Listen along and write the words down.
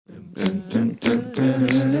Hello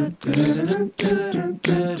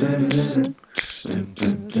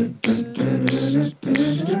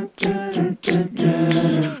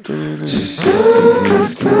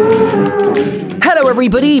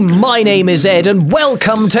everybody, my name is Ed and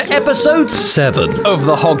welcome to episode 7 of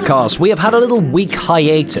the HogCast. We have had a little week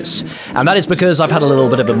hiatus, and that is because I've had a little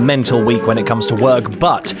bit of a mental week when it comes to work,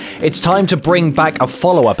 but it's time to bring back a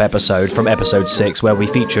follow-up episode from episode 6 where we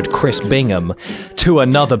featured Chris Bingham to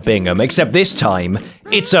another Bingham, except this time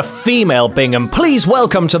it's a female Bingham. Please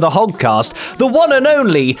welcome to the HogCast the one and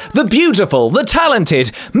only, the beautiful, the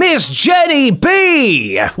talented Miss Jenny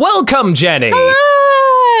Bee. Welcome, Jenny.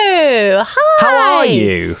 Hello. Hi. How are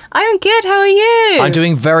you? I'm good. How are you? I'm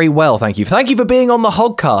doing very well, thank you. Thank you for being on the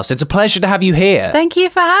HogCast. It's a pleasure to have you here. Thank you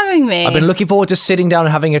for having me. I've been looking forward to sitting down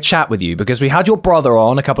and having a chat with you because we had your brother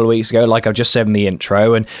on a couple of weeks ago, like I've just said in the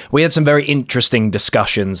intro, and we had some very interesting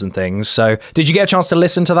discussions and things. So did you get a chance to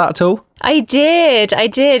listen to that at all? I did.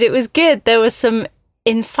 It was good. There was some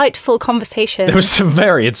insightful conversation. There was some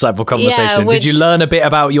very insightful conversation. Did you learn a bit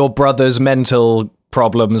about your brother's mental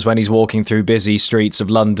problems when he's walking through busy streets of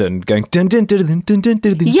London going dun dun dun dun dun dun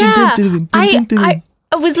dun dun dun dun dun?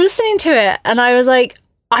 I was listening to it and I was like,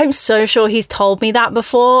 I'm so sure he's told me that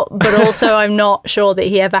before, but also I'm not sure that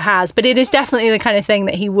he ever has. But it is definitely the kind of thing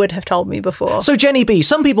that he would have told me before. So, Jenny B,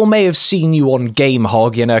 some people may have seen you on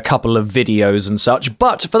GameHog in a couple of videos and such,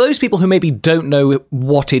 but for those people who maybe don't know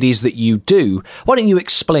what it is that you do, why don't you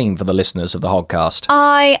explain for the listeners of the HogCast?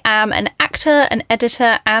 I am an actor, an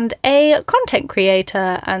editor, and a content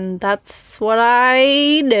creator, and that's what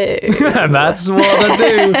I do. And that's what I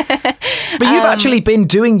do. But you've actually been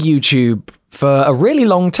doing YouTube for a really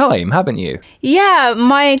long time, haven't you? Yeah,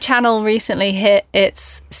 my channel recently hit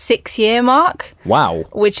its 6-year mark. Wow.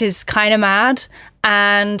 Which is kind of mad.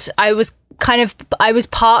 And I was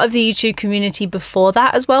part of the YouTube community before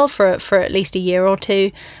that as well for at least a year or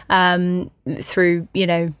two, through,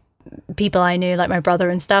 people I knew like my brother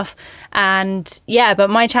and stuff. And yeah, but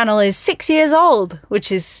my channel is 6 years old,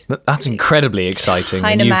 which is that's incredibly exciting.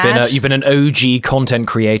 And you've been an OG content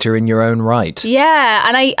creator in your own right. Yeah,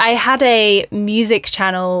 and I had a music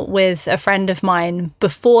channel with a friend of mine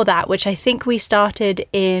before that, which I think we started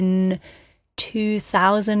in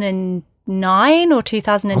 2009 or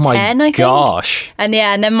 2010, I think. Gosh. And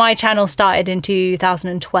then my channel started in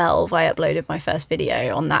 2012. I uploaded my first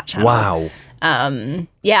video on that channel. Wow.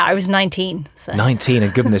 I was 19. So. 19,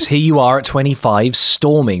 and goodness, here you are at 25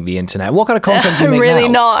 storming the internet. What kind of content do you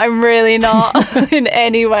make now? I'm really not in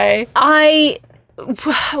any way. I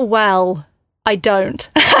don't.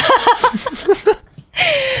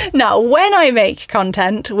 Now, when I make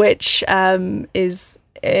content, which is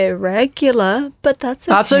irregular, but that's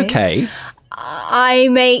okay. That's okay. I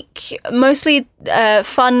make mostly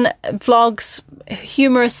fun vlogs,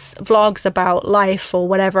 humorous vlogs about life or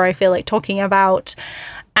whatever I feel like talking about,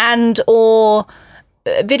 or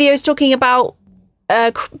videos talking about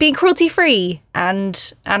being cruelty-free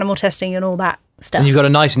and animal testing and all that stuff. And you've got a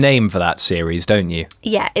nice name for that series, don't you?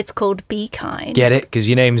 Yeah, it's called Be Kind. Get it? Because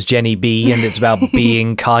your name's Jenny Bee and it's about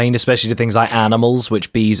being kind, especially to things like animals,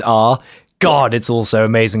 which bees are. God, it's also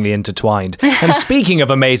amazingly intertwined. And speaking of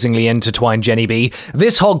amazingly intertwined, Jenny B,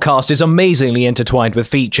 this HogCast is amazingly intertwined with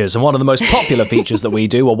features. And one of the most popular features that we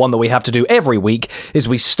do, or one that we have to do every week, is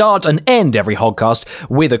we start and end every HogCast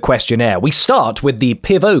with a questionnaire. We start with the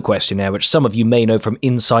Pivot questionnaire, which some of you may know from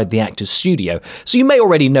inside the actor's studio. So you may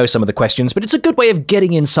already know some of the questions, but it's a good way of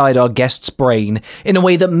getting inside our guest's brain in a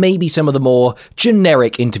way that maybe some of the more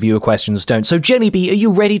generic interviewer questions don't. So Jenny B, are you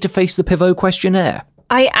ready to face the Pivot questionnaire?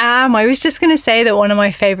 I am. I was just going to say that one of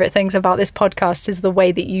my favourite things about this podcast is the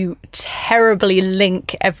way that you terribly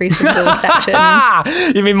link every single section.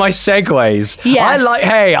 You mean my segues? Yes.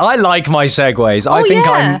 I like my segues. I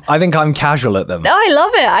think I'm casual at them. No, I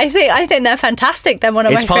love it. I think they're fantastic. They're one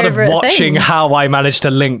of my favourite things. It's part of watching how I manage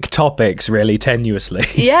to link topics really tenuously.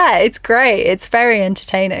 Yeah, it's great. It's very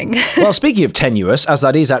entertaining. Well, speaking of tenuous, as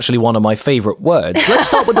that is actually one of my favourite words, let's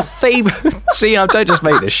start with the favourite. See, don't just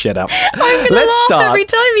make this shit up. I'm going to laugh every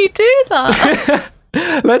time you do that.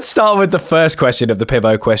 Let's start with the first question of the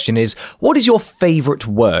Pivot question is, what is your favourite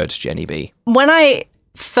word, Jenny B? When I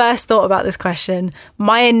first thought about this question,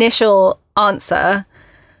 my initial answer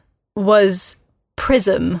was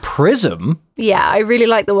prism. Prism? Yeah, I really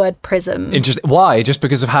like the word prism. Interesting. Why? Just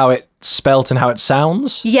because of how it's spelt and how it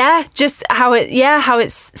sounds? Yeah, just how it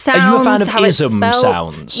sounds. Are you a fan of ism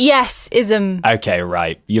sounds? Yes, ism. Okay,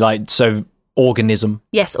 right. You like, so organism?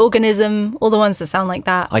 Yes, organism, all the ones that sound like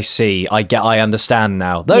that. I see. I understand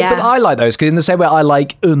now. But I like those, because in the same way I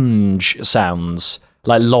like sounds,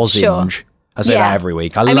 like lozenge. Sure. I say that every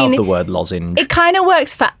week. I love the word lozenge. It kind of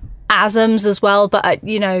works for asms as well, but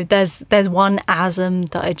there's one asm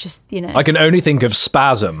that I just I can only think of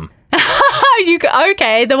spasm.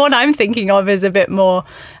 Okay, the one I'm thinking of is a bit more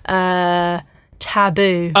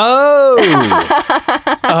taboo. Oh,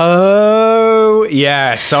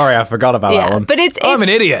 yeah. Sorry, I forgot about that one. But I'm an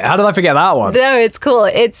idiot. How did I forget that one? No, it's cool.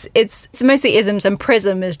 It's mostly isms, and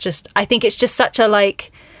prism is just. I think it's just such a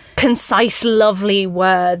concise, lovely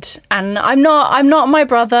word. And I'm not my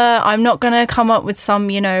brother. I'm not gonna come up with some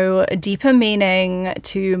deeper meaning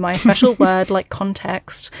to my special word like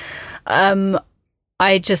context.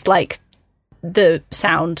 I just like the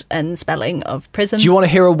sound and spelling of prism. Do you want to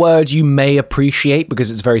hear a word you may appreciate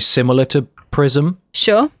because it's very similar to prism?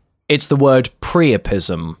 Sure. It's the word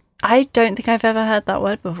priapism. I don't think I've ever heard that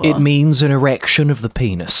word before. It means an erection of the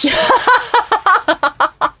penis.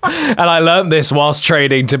 And I learned this whilst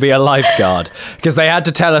training to be a lifeguard, because they had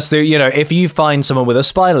to tell us that, if you find someone with a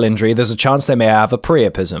spinal injury, there's a chance they may have a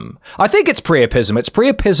priapism. I think it's priapism. It's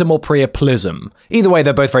priapism or priaplism. Either way,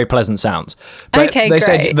 they're both very pleasant sounds. But okay, they great.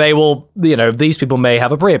 said they will, these people may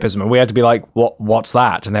have a priapism. And we had to be like, what's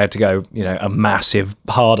that? And they had to go, a massive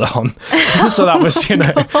hard-on. So that was,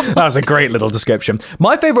 that was a great little description.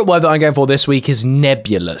 My favourite word that I'm going for this week is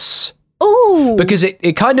nebulous. Ooh. Because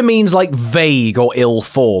it kind of means vague or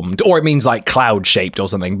ill-formed, or it means cloud-shaped or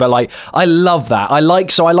something. But I love that. I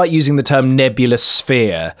like using the term nebulous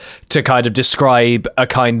sphere to kind of describe a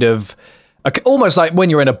kind of almost like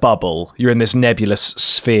when you're in a bubble, you're in this nebulous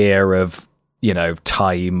sphere of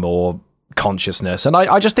time or consciousness, and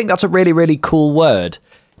I just think that's a really, really cool word.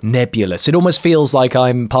 Nebulous. It almost feels like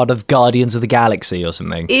I'm part of Guardians of the Galaxy or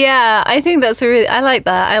something. Yeah, I think that's I like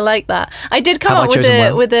that. I did come up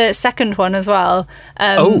with a second one as well.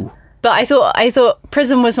 But I thought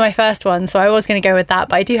prism was my first one, so I was going to go with that.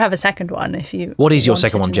 But I do have a second one. What is your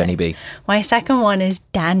second one, Jenny B? My second one is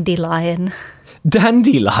dandelion.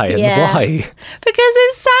 Dandelion? Yeah. Why? Because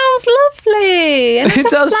it sounds lovely. It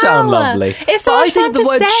does sound lovely. It's so much fun to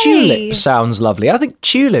say. I think the word tulip sounds lovely. I think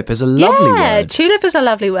tulip is a lovely word. Yeah, tulip is a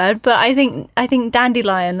lovely word, but I think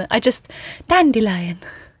dandelion. Dandelion. I just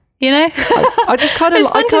kind of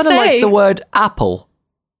like the word apple.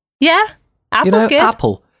 Yeah, apple's good.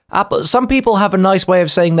 Apple. Some people have a nice way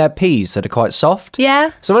of saying their P's that are quite soft.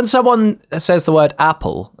 Yeah. So when someone says the word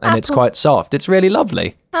apple and it's quite soft, it's really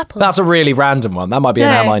lovely. Apple. That's a really random one. That might be an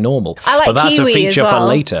Am I Normal? I like but that's kiwi a feature as well. for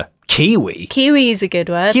later. Kiwi. Kiwi is a good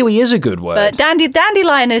word. Kiwi is a good word. But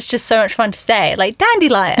dandelion is just so much fun to say.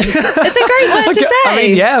 Dandelion. It's a great word to say. I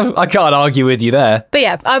mean, yeah, I can't argue with you there. But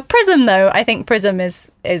yeah, prism though, I think prism is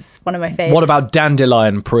one of my favorites. What about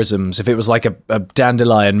dandelion prisms? If it was like a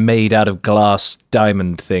dandelion made out of glass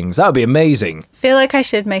diamond things, that would be amazing. I feel like I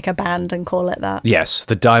should make a band and call it that. Yes,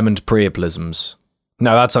 the diamond priaplisms.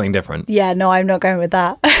 No, that's something different. Yeah, no, I'm not going with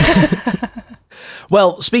that.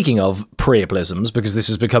 Well, speaking of priaplisms, because this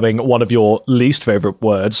is becoming one of your least favourite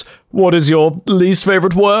words, what is your least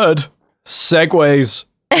favourite word? Segways.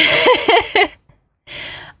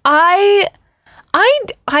 I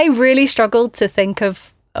really struggled to think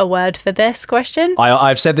of a word for this question.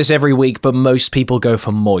 I've said this every week, but most people go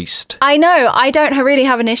for moist. I know. I don't really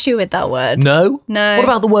have an issue with that word. No? No. What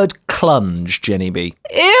about the word clunge, Jenny B?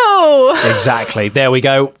 Ew. Exactly. There we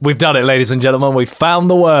go. We've done it, ladies and gentlemen. We found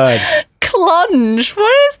the word. Clunge.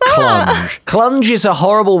 What is that? Clunge. Clunge is a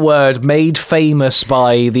horrible word made famous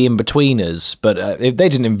by the In-Betweeners, but they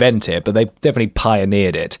didn't invent it, but they definitely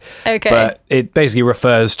pioneered it. Okay. But it basically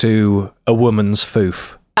refers to a woman's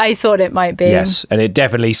foof. I thought it might be. Yes, and it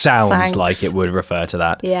definitely sounds Thanks. like it would refer to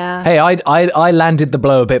that. Yeah. Hey, I landed the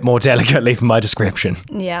blow a bit more delicately for my description.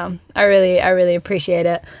 Yeah, I really appreciate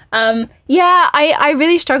it. Yeah, I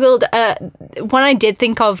really struggled. When I did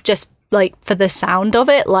think of just for the sound of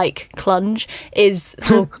it, clunge is,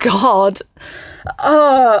 oh God.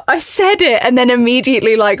 I said it and then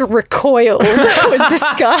immediately recoiled with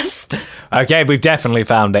disgust. Okay, we've definitely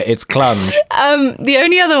found it. It's clunge. The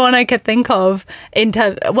only other one I could think of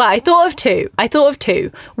I thought of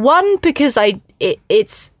two. One, because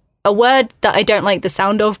it's a word that I don't like the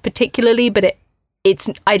sound of particularly, but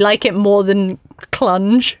I like it more than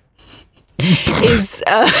clunge.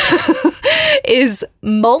 is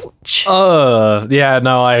mulch. Yeah,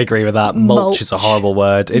 no, I agree with that. Mulch is a horrible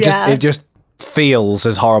word. It just feels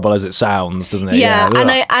as horrible as it sounds, doesn't it? Yeah,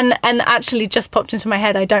 and actually just popped into my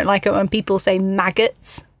head, I don't like it when people say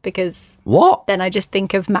maggots, because then I just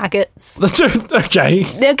think of maggots. Okay.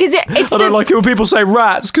 Because it's I don't like it when people say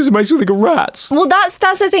rats, because it makes me think of rats. Well, that's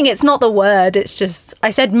the thing. It's not the word. It's just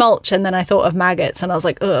I said mulch and then I thought of maggots and I was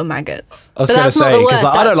like, oh, maggots. I was going to say, because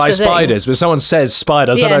I don't like spiders, but if someone says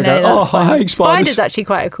spiders, I don't go, I hate spiders. Spider's actually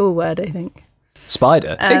quite a cool word, I think.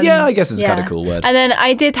 Spider. Yeah, I guess it's kind of yeah. cool word. And then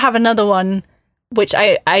I did have another one, which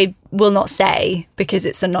I will not say because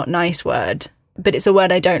it's a not nice word, but it's a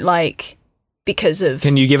word I don't like because of...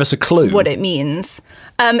 Can you give us a clue? What it means.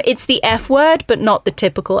 It's the F word, but not the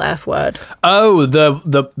typical F word. Oh,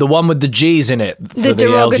 the one with the G's in it for the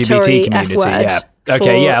derogatory LGBT community. F word. Yeah.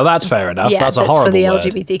 Okay, yeah, that's fair enough. Yeah, that's a horrible for the word.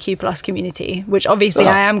 LGBTQ plus community, which obviously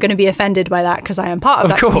I am going to be offended by that because I am part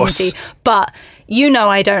of that community. But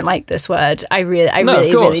I don't like this word. I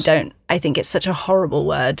really don't. I think it's such a horrible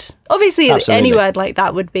word. Obviously, any word like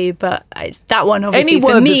that would be, but that one obviously any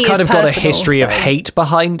word for me that's kind of personal, got a history of hate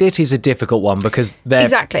behind it is a difficult one because they're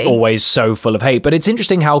always so full of hate. But it's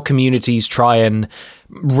interesting how communities try and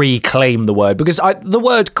reclaim the word because the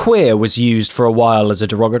word queer was used for a while as a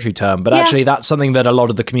derogatory term, but actually that's something that a lot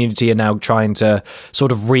of the community are now trying to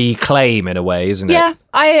sort of reclaim in a way, isn't it? Yeah,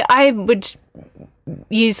 I would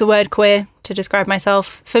use the word queer to describe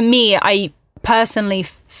myself. For me, I personally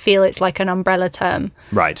feel it's like an umbrella term.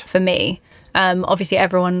 Right. For me. Obviously,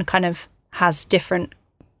 everyone kind of has different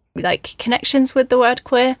connections with the word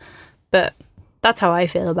queer, but that's how I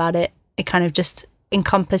feel about it. It kind of just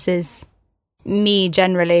encompasses me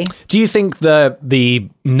generally. Do you think the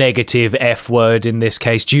negative F word in this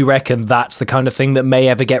case, do you reckon that's the kind of thing that may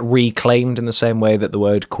ever get reclaimed in the same way that the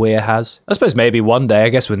word queer has? I suppose maybe one day, I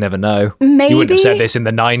guess we'll never know. Maybe. You wouldn't have said this in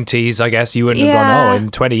the 90s, I guess. You wouldn't have gone,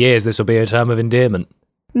 in 20 years this will be a term of endearment.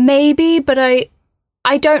 Maybe, but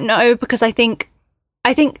I don't know because I think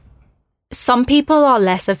some people are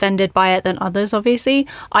less offended by it than others, obviously.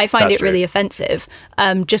 I find it really offensive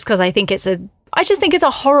just because I just think it's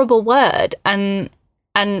a horrible word and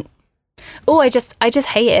I just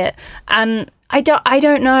hate it. And I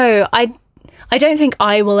don't know. I don't think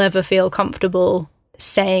I will ever feel comfortable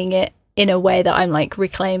saying it in a way that I'm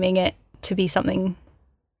reclaiming it to be something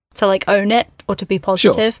to own it or to be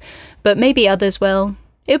positive. Sure. But maybe others will.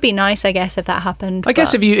 It would be nice, I guess, if that happened. I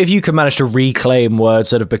guess if you can manage to reclaim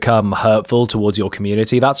words that have become hurtful towards your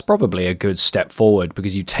community, that's probably a good step forward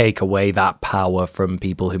because you take away that power from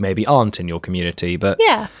people who maybe aren't in your community. But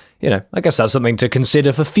yeah, I guess that's something to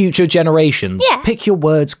consider for future generations. Yeah. Pick your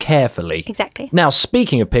words carefully. Exactly. Now,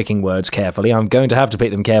 speaking of picking words carefully, I'm going to have to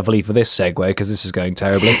pick them carefully for this segue because this is going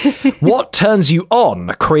terribly. What turns you on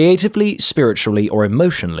creatively, spiritually, or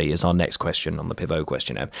emotionally is our next question on the Pivot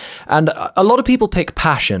questionnaire. And a lot of people pick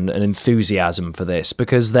passion and enthusiasm for this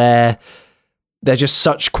because they're just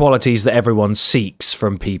such qualities that everyone seeks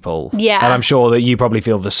from people. Yeah. And I'm sure that you probably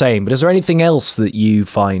feel the same. But is there anything else that you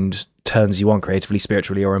find turns you on creatively,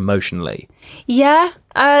 spiritually, or emotionally? Yeah,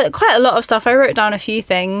 quite a lot of stuff. I wrote down a few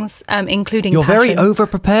things, including You're passion. very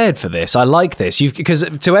over-prepared for this. I like this. Because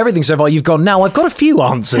to everything so far, you've gone, now I've got a few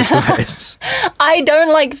answers for this. I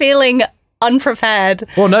don't like feeling unprepared.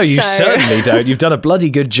 Well, no, you certainly don't. You've done a bloody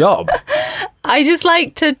good job. I just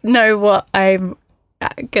like to know what I'm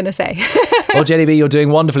gonna say. Well, Jenny B, you're doing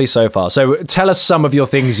wonderfully so far. So tell us some of your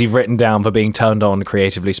things you've written down for being turned on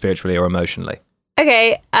creatively, spiritually, or emotionally.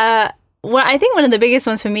 Okay, well, I think one of the biggest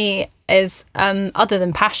ones for me is, other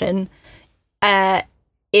than passion,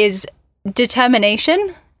 is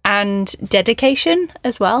determination and dedication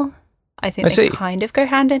as well. I think they kind of go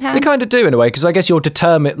hand in hand. They kind of do in a way, because I guess you're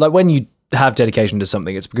determined, when you have dedication to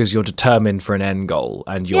something, it's because you're determined for an end goal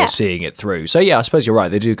and you're seeing it through. So yeah, I suppose you're right,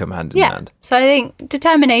 they do come hand in hand. So I think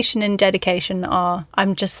determination and dedication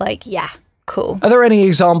I'm just cool. Are there any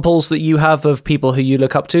examples that you have of people who you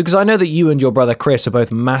look up to? Because I know that you and your brother Chris are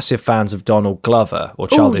both massive fans of Donald Glover, or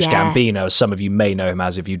Childish Gambino, as some of you may know him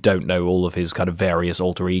as if you don't know all of his kind of various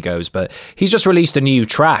alter egos. But he's just released a new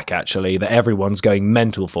track, actually, that everyone's going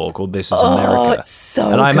mental for, called This Is America. It's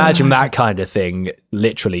so And I imagine that kind of thing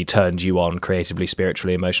literally turned you on creatively,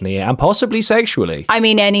 spiritually, emotionally, and possibly sexually. I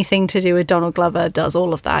mean, anything to do with Donald Glover does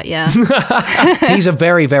all of that, yeah. He's a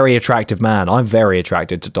very, very attractive man. I'm very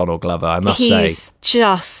attracted to Donald Glover, I must say.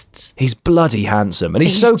 He's bloody handsome, and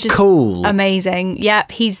he's so cool. Amazing.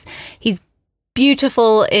 Yep, he's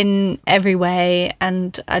beautiful in every way,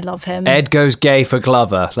 and I love him. Ed goes gay for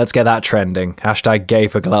Glover. Let's get that trending. # gay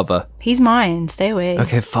for Glover. He's mine. Stay away.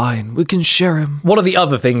 Okay, fine. We can share him. What are the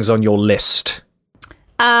other things on your list?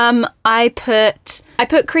 I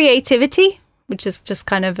put creativity, which is just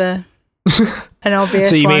kind of an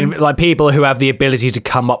obvious So you one. mean like people who have the ability to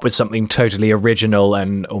come up with something totally original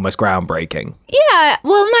and almost groundbreaking? Yeah,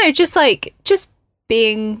 well, no, just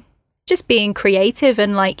being creative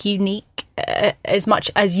and unique, as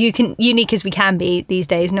much as unique as we can be these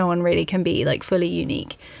days. No one really can be fully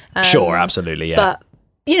unique. Sure, absolutely, yeah.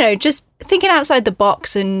 But just thinking outside the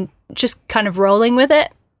box and just kind of rolling with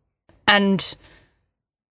it. And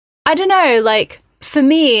I don't know, for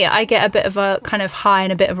me, I get a bit of a kind of high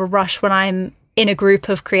and a bit of a rush when I'm in a group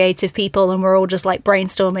of creative people and we're all just like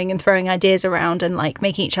brainstorming and throwing ideas around and like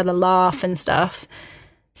making each other laugh and stuff.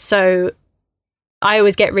 So I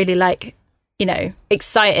always get really like, you know,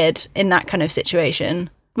 excited in that kind of situation,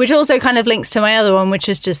 which also kind of links to my other one, which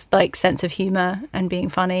is just like sense of humor and being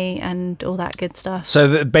funny and all that good stuff.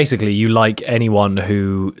 So basically you like anyone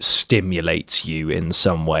who stimulates you in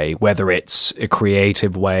some way, whether it's a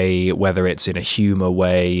creative way, whether it's in a humor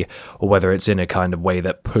way, or whether it's in a kind of way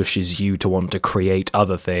that pushes you to want to create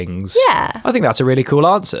other things. Yeah. I think that's a really cool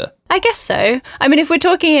answer. I guess so. I mean, if we're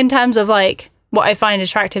talking in terms of like what I find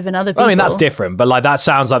attractive in other people. I mean, that's different, but like that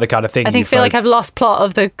sounds like the kind of thing I feel like I've lost plot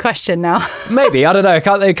of the question now. Maybe, I don't know.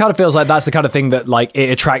 It kind of feels like that's the kind of thing that like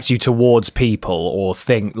it attracts you towards people or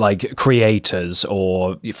like creators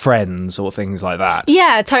or friends or things like that.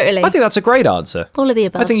 Yeah, totally. I think that's a great answer. All of the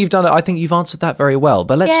above. I think you've done it. I think you've answered that very well.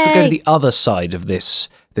 But let's go to the other side of this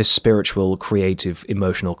spiritual, creative,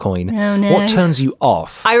 emotional coin. Oh, no. What turns you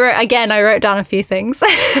off? I wrote down a few things.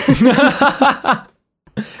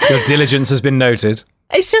 Your diligence has been noted.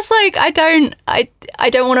 It's just like I don't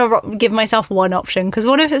want to give myself one option because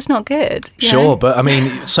what if it's not good? Sure, but I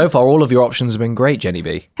mean, so far all of your options have been great, Jenny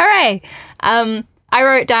Bee. Hooray! I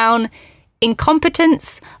wrote down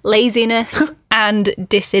incompetence, laziness, and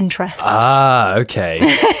disinterest. Ah, okay.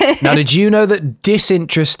 Now, did you know that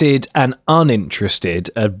disinterested and uninterested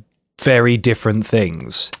are very different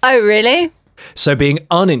things? Oh, really? So being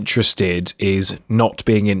uninterested is not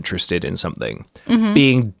being interested in something. Mm-hmm.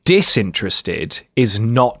 Being disinterested is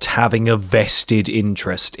not having a vested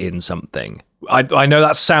interest in something. I know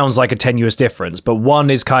that sounds like a tenuous difference, but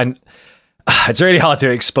one is it's really hard to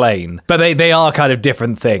explain, but they are kind of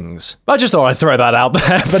different things. I just thought I'd throw that out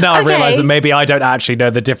there, but now I realise that maybe I don't actually know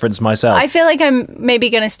the difference myself. I feel like I'm maybe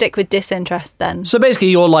going to stick with disinterest then. So basically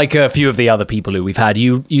you're like a few of the other people who we've had.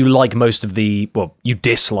 You like most of you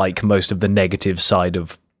dislike most of the negative side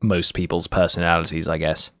of most people's personalities, I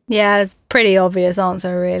guess. Yeah, it's a pretty obvious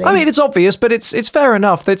answer, really. I mean, it's obvious, but it's fair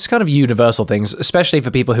enough. It's kind of universal things, especially for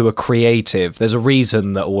people who are creative. There's a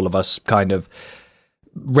reason that all of us kind of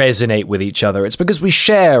resonate with each other. It's because we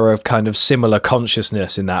share a kind of similar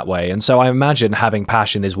consciousness in that way. And so I imagine having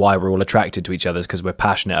passion is why we're all attracted to each other, because we're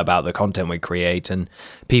passionate about the content we create. And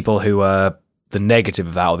people who are the negative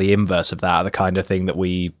of that or the inverse of that are the kind of thing that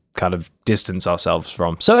we kind of distance ourselves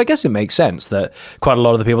from. So I guess it makes sense that quite a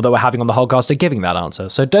lot of the people that we're having on the HogCast are giving that answer.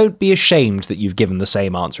 So don't be ashamed that you've given the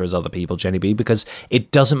same answer as other people, Jenny Bee, because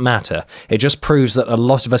it doesn't matter. It just proves that a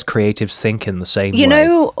lot of us creatives think in the same way. You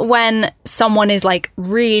know, when someone is like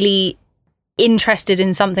really interested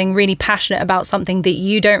in something, really passionate about something that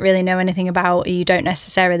you don't really know anything about, or you don't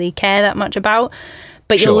necessarily care that much about,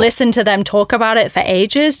 but you'll listen to them talk about it for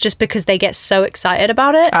ages just because they get so excited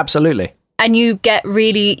about it. Absolutely. And you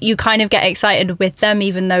kind of get excited with them,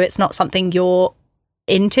 even though it's not something you're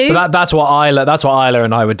into. But that's what Isla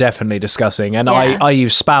and I were definitely discussing. And I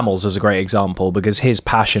use Spammels as a great example because his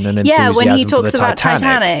passion and enthusiasm when he talks for the about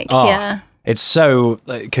Titanic. It's so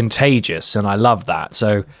contagious, and I love that.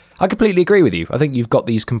 So I completely agree with you. I think you've got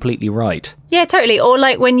these completely right. Yeah, totally. Or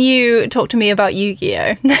like when you talk to me about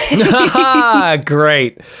Yu-Gi-Oh.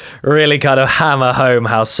 Great. Really kind of hammer home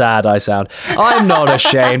how sad I sound. I'm not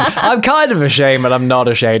ashamed. I'm kind of ashamed, but I'm not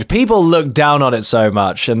ashamed. People look down on it so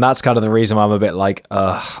much, and that's kind of the reason why I'm a bit like,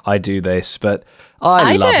 I do this, but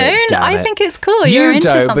I love it. Damn I it. think it's cool. You You're into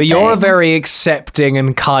don't, something. but you're a very accepting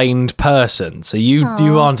and kind person, so you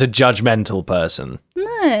aren't a judgmental person.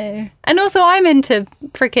 No. And also I'm into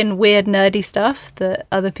freaking weird nerdy stuff that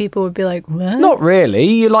other people would be like, what? Not really.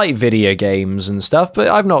 You like video games and stuff, but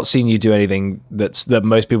I've not seen you do anything that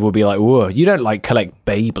most people would be like, whoa, you don't like collect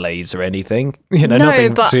Beyblades or anything. You know,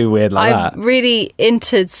 nothing too weird like that. I'm really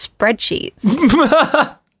into spreadsheets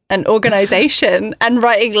and organization and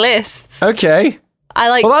writing lists. Okay.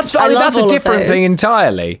 That's a different thing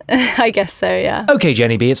entirely. I guess so, yeah. Okay,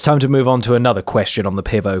 Jenny Bee, it's time to move on to another question on the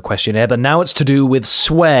Pivo questionnaire, but now it's to do with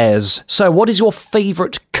swears. So what is your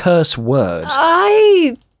favourite curse word?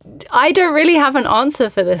 I don't really have an answer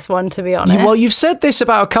for this one, to be honest. Well, you've said this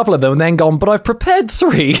about a couple of them and then gone, but I've prepared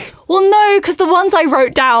 3. Well, no, because the ones I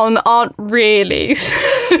wrote down aren't really.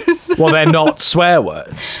 Well, they're not swear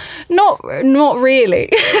words. Not really.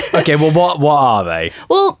 Okay, well, what are they?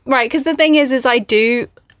 Well, right, because the thing is I do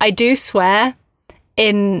swear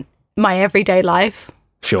in my everyday life.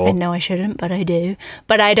 Sure. I know I shouldn't, but I do.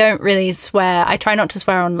 But I don't really swear. I try not to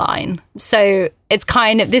swear online. So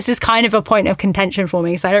this is kind of a point of contention for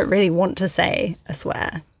me, because I don't really want to say a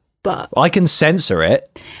swear. but I can censor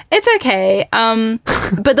it. it's okay.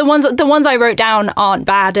 But the ones I wrote down aren't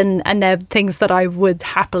bad, and they're things that I would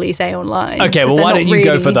happily say online. Okay, well, why don't you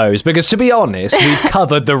go for those? Because to be honest, we've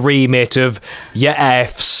covered the remit of your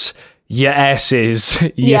Fs, your S's,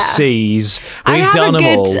 your C's. We've done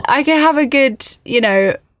them all. I can have a good,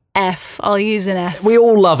 F. I'll use an F. We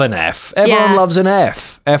all love an F. Everyone loves an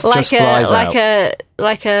F. F just flies out.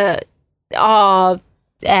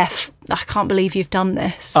 F. I can't believe you've done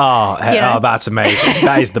this. Oh, that's amazing.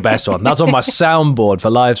 That is the best one. That's on my soundboard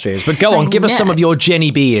for live streams. But go on, give us some of your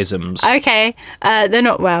Jenny B-isms. Okay. They're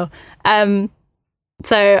not well.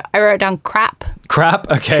 So I wrote down crap.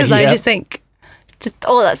 Crap? Okay, because I just think,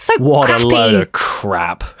 that's so what crappy. A load of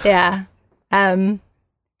crap. Yeah.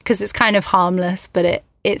 Because it's kind of harmless, but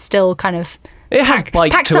it still kind of it has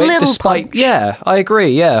bite packs to a it, little despite punch. Yeah, I agree.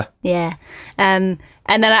 Yeah. And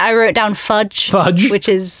then I wrote down fudge, which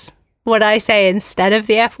is what I say instead of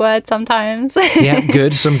the F word sometimes. Yeah,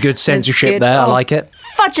 good. Some good censorship good. there. I like it.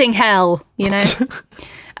 Fudging hell, And then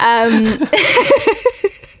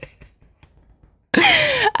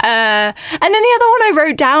the other one I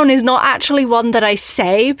wrote down is not actually one that I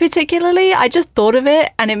say particularly. I just thought of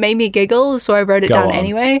it and it made me giggle, so I wrote it down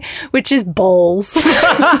anyway, which is balls.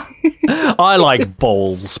 I like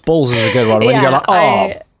balls. Balls is a good one. When you go like,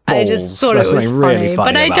 balls. I just thought it was really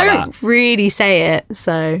funny but I don't really say it.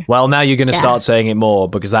 So well, now you're going to start saying it more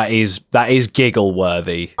because that is giggle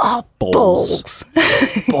worthy. Oh, balls.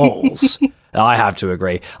 Balls. I have to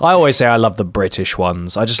agree. I always say I love the British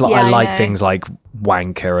ones. I just I like things like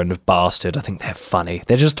wanker and bastard. I think they're funny.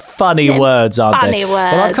 They're just funny words, aren't they? Funny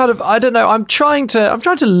words. But I don't know. I'm trying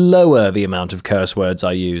to lower the amount of curse words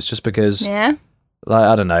I use just because. Yeah.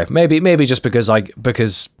 I don't know. Maybe just because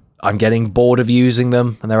I'm getting bored of using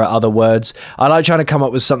them and there are other words. I like trying to come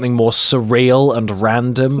up with something more surreal and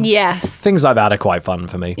random. Yes. Things like that are quite fun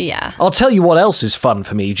for me. Yeah. I'll tell you what else is fun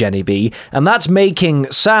for me, Jenny B, and that's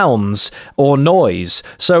making sounds or noise.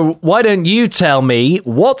 So why don't you tell me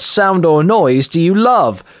what sound or noise do you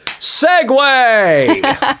love? Segway!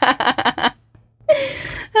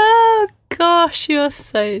 Oh, gosh, you're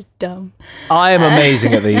so dumb. I am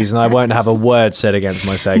amazing at these, and I won't have a word said against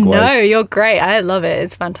my segues. No, you're great. I love it.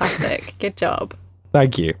 It's fantastic. Good job.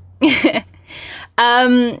 Thank you.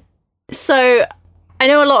 So I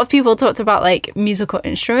know a lot of people talked about like musical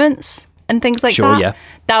instruments and things like that. Sure, yeah.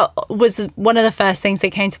 That was one of the first things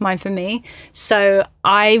that came to mind for me. So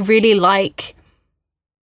I really like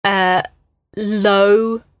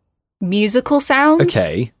low musical sounds.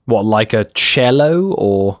 Okay. What, like a cello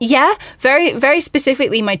or? Yeah, very, very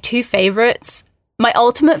specifically, my two favorites. My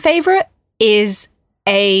ultimate favorite is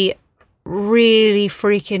a really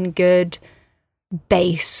freaking good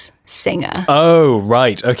bass singer. Oh,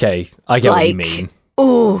 right. Okay. I get what you mean.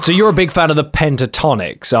 Ooh. So you're a big fan of the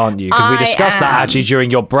pentatonics, aren't you? Because we discussed that actually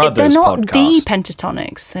during your brother's They're not podcast. the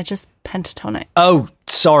pentatonics. They're just pentatonics. Oh,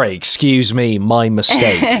 sorry. Excuse me. My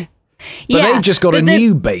mistake. But they've just got a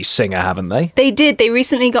new bass singer, haven't they? They did. They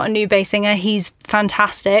recently got a new bass singer. He's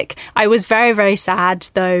fantastic. I was very, very sad,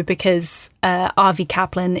 though, because Avi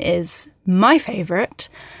Kaplan is my favourite.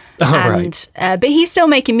 Oh, right. But he's still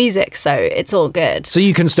making music, so it's all good. So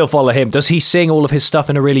you can still follow him. Does he sing all of his stuff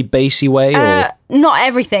in a really bassy way? Or? Not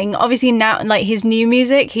everything. Obviously, now, like his new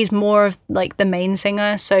music, he's more of like the main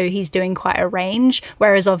singer, so he's doing quite a range.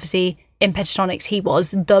 Whereas, obviously, in pentatonics, he was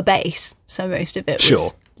the bass, so most of it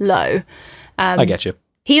was low. I get you.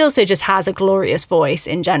 He also just has a glorious voice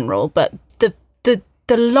in general, but the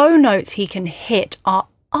low notes he can hit are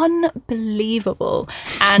unbelievable,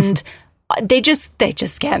 and they just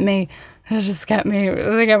get me. They get me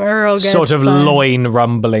real good. Sort of loin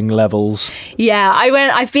rumbling levels. Yeah,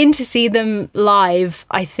 I've been to see them live,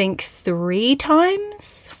 I think 3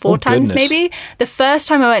 times, 4 times maybe. The first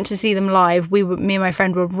time I went to see them live, me and my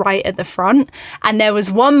friend were right at the front, and there was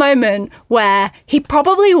one moment where he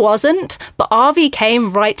probably wasn't, but Avi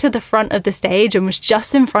came right to the front of the stage and was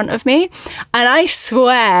just in front of me, and I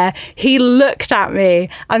swear he looked at me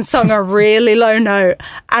and sung a really low note,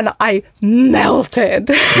 and I melted.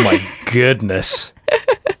 Oh my goodness.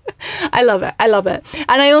 I love it.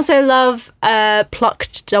 And I also love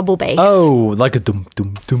plucked double bass. Oh, like a dum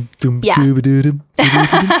dum dum dum. Yeah.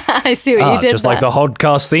 I see what you did just there. like the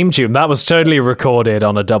HogCast theme tune. That was totally recorded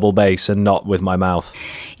on a double bass and not with my mouth.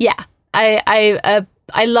 Yeah. I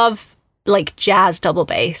love like jazz double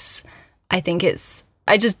bass. I think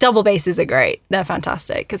double basses are great. They're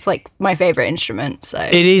fantastic. It's like my favorite instrument. So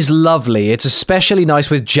it is lovely. It's especially nice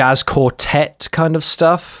with jazz quartet kind of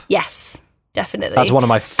stuff. Yes. definitely. That's one of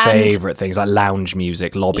my favorite things, like lounge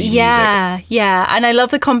music, lobby music. Yeah. And I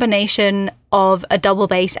love the combination of a double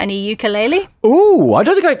bass and a ukulele. Ooh, I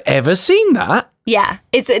don't think I've ever seen that. Yeah,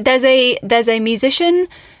 there's a musician,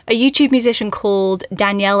 a YouTube musician called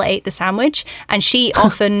Danielle Ate the Sandwich, and she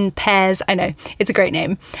often pairs, I know, it's a great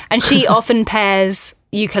name, and she often pairs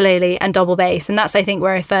ukulele and double bass, and that's, I think,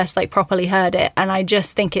 where I first like properly heard it, and I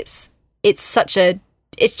just think it's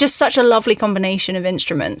just such a lovely combination of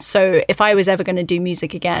instruments. So if I was ever going to do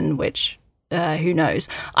music again, which who knows,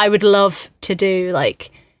 I would love to do like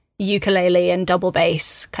ukulele and double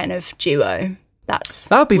bass kind of duo. That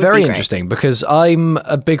would be very interesting, because I'm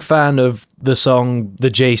a big fan of the song,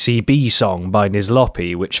 the JCB song by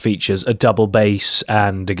Nizlopi, which features a double bass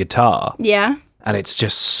and a guitar. Yeah. And it's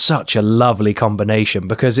just such a lovely combination,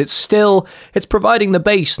 because it's providing the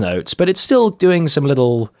bass notes, but it's still doing some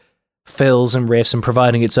little fills and riffs and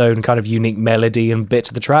providing its own kind of unique melody and bit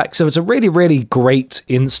to the track. So it's a really, really great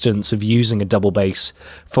instance of using a double bass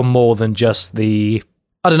for more than just the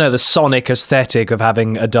sonic aesthetic of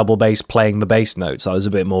having a double bass playing the bass notes. So there's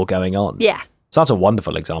a bit more going on. Yeah. So that's a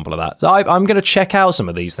wonderful example of that. So I'm going to check out some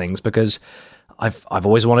of these things, because I've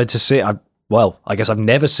always wanted to see. I guess I've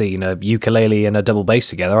never seen a ukulele and a double bass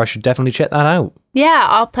together. I should definitely check that out. Yeah,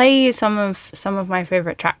 I'll play you some of my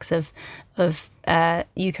favorite tracks of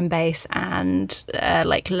uke and bass and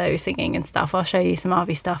like low singing and stuff. I'll show you some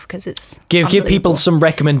RV stuff, because it's give people some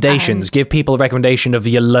recommendations. Give people a recommendation of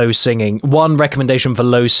your low singing. One recommendation for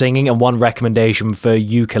low singing and one recommendation for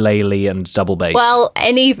ukulele and double bass. Well,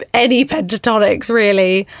 any pentatonics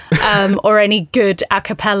really, or any good a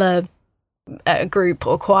cappella group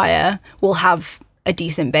or choir will have a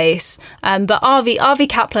decent bass. But RV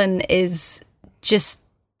Kaplan is just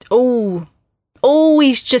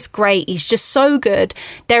he's just great. He's just so good.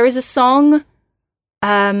 There is a song,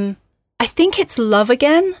 I think it's Love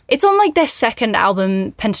Again. It's on like their second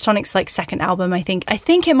album, Pentatonic's like second album, I think. I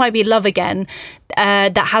think it might be Love Again,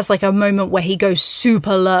 that has like a moment where he goes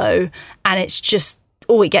super low, and it's just,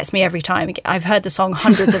 it gets me every time. I've heard the song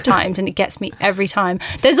hundreds of times and it gets me every time.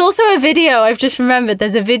 There's also a video, I've just remembered,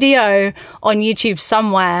 there's a video on YouTube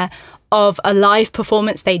somewhere of a live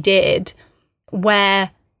performance they did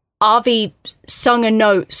where RV sung a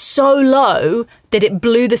note so low that it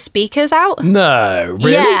blew the speakers out. No,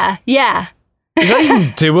 really? Yeah. Is that even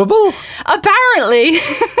doable? Apparently.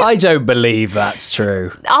 I don't believe that's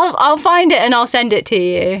true. I'll find it and I'll send it to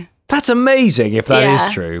you. That's amazing if that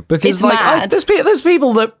is true, because it's mad. There's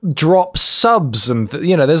people that drop subs, and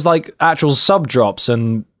there's like actual sub drops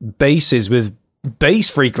and basses with bass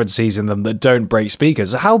frequencies in them that don't break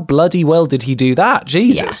speakers. How bloody well did he do that?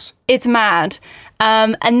 Jesus. Yeah, it's mad.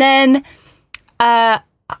 And then I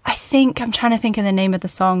think I'm trying to think of the name of the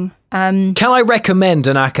song. Can I recommend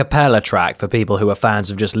an a cappella track for people who are fans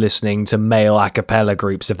of just listening to male a cappella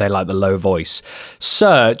groups if they like the low voice?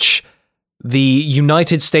 Search the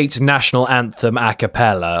United States National Anthem a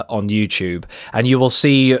cappella on YouTube, and you will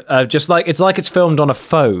see it's filmed on a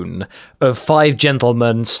phone of 5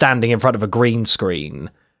 gentlemen standing in front of a green screen.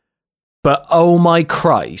 But oh my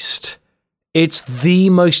Christ, it's the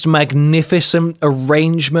most magnificent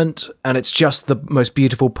arrangement, and it's just the most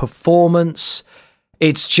beautiful performance.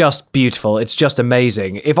 It's just beautiful. It's just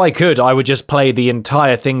amazing. If I could, I would just play the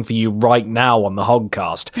entire thing for you right now on the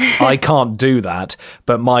HogCast. I can't do that,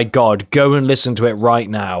 but my God, go and listen to it right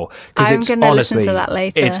now, because it's honestly, listen to that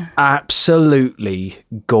later. It's absolutely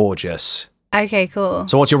gorgeous. Okay, cool.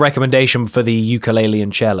 So what's your recommendation for the ukulele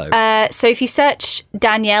and cello? So if you search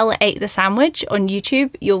Danielle Ate the Sandwich on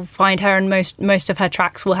YouTube, you'll find her, and most of her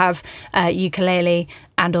tracks will have ukulele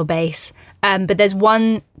and or bass. But there's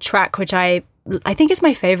one track which I think is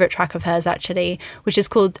my favorite track of hers, actually, which is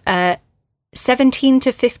called 17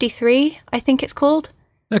 to 53, I think it's called.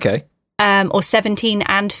 Okay. Or 17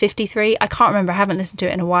 and 53. I can't remember. I haven't listened to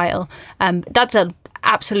it in a while. That's an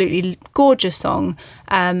absolutely gorgeous song.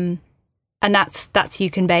 And that's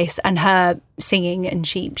uke and bass and her singing, and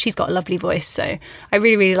she's got a lovely voice, so I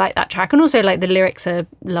really, really like that track. And also, like, the lyrics are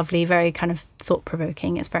lovely, very kind of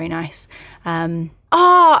thought-provoking. It's very nice.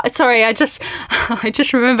 Sorry, I just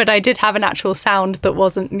remembered I did have an actual sound that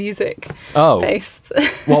wasn't music based.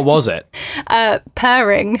 What was it?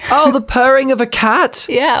 Purring. Oh, the purring of a cat?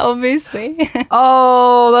 Yeah, obviously.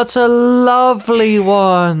 Oh, that's a lovely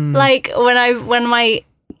one. Like when my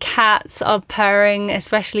cats are purring,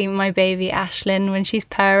 especially my baby Ashlyn, when she's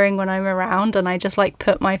purring when I'm around, and I just like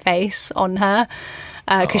put my face on her,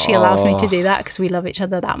 because she allows me to do that because we love each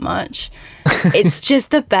other that much. It's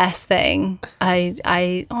just the best thing.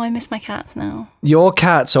 I miss my cats now. Your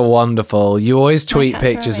cats are wonderful. You always tweet cats are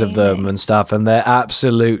pictures of them amazing. and stuff, and they're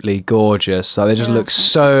absolutely gorgeous. Like, they just look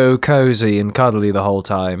so cozy and cuddly the whole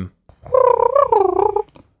time.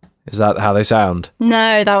 Is that how they sound?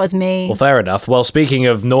 No, that was me. Well, fair enough. Well, speaking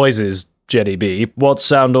of noises, Jenny B, what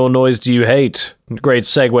sound or noise do you hate? Great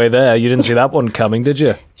segue there. You didn't see that one coming, did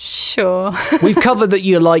you? Sure. We've covered that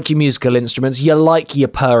you like your musical instruments, you like your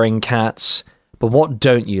purring cats, but what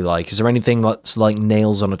don't you like? Is there anything that's like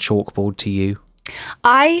nails on a chalkboard to you?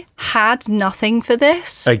 I had nothing for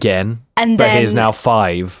this. Again. And but then... here's now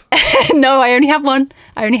 5. No, I only have one.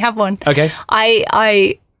 Okay.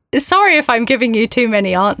 I sorry if I'm giving you too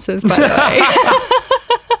many answers, by the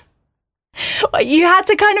way. You had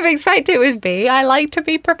to kind of expect it with me. I like to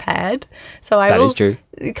be prepared. So I will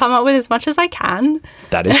come up with as much as I can.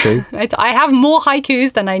 That is true. I have more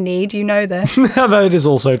haikus than I need. You know this. That is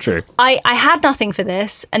also true. I had nothing for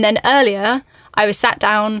this. And then earlier, I was sat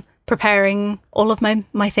down preparing all of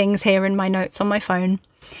my things here in my notes on my phone.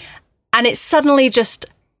 And it suddenly just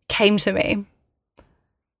came to me.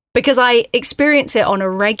 Because I experience it on a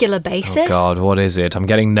regular basis. Oh, God, what is it? I'm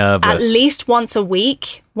getting nervous. At least once a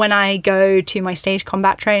week when I go to my stage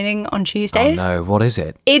combat training on Tuesdays. Oh, no. What is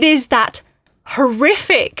it? It is that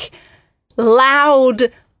horrific,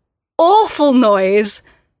 loud, awful noise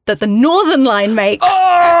that the Northern Line makes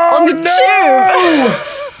on the tube.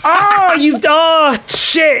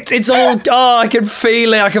 Shit! It's all, I can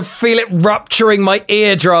feel it. I can feel it rupturing my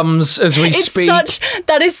eardrums as we speak.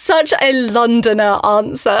 That is such a Londoner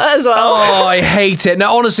answer as well. Oh, I hate it.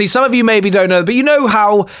 Now, honestly, some of you maybe don't know, but you know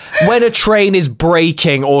how when a train is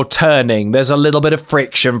braking or turning, there's a little bit of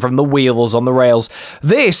friction from the wheels on the rails.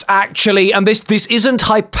 This actually, and this isn't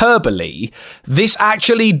hyperbole, this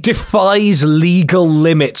actually defies legal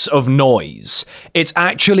limits of noise. It's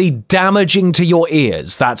actually damaging to your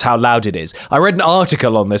ears. That's how loud it is. I read an article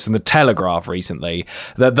on this in the Telegraph recently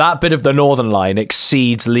that bit of the Northern Line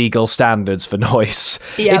exceeds legal standards for noise.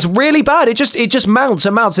 Yep. It's really bad. It just mounts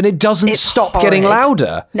and mounts and it doesn't stop getting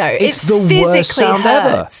louder. No, it's it the worst sound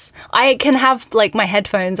hurts. ever. I can have like my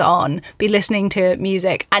headphones on, be listening to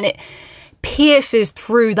music, and it pierces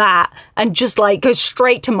through that and just like goes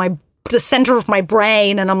straight to the center of my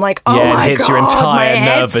brain, and I'm like, oh my God, it hits your entire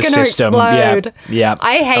nervous system. Explode. Yeah.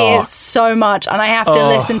 I hate it so much, and I have to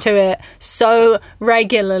listen to it so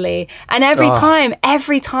regularly. And every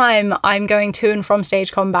time I'm going to and from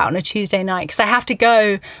stage combat on a Tuesday night, because I have to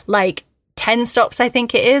go like 10 stops, I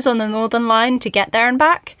think it is, on the Northern Line to get there and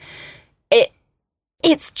back.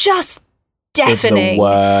 It's just deafening. It's the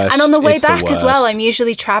worst. And on the way back as well, I'm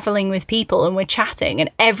usually traveling with people and we're chatting, and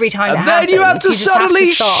every time it happens, then you have to suddenly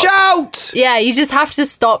shout. Yeah, you just have to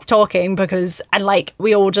stop talking and like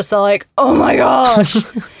we all just are like, oh my gosh.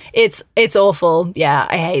 It's awful. Yeah,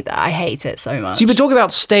 I hate that. I hate it so much. So you've been talking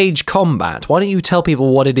about stage combat. Why don't you tell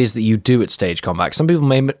people what it is that you do at stage combat? Some people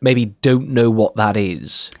maybe don't know what that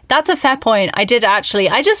is. That's a fair point. I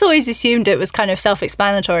just always assumed it was kind of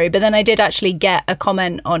self-explanatory, but then I did actually get a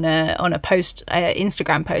comment on a post,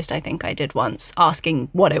 Instagram post I think I did once, asking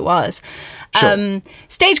what it was. Sure.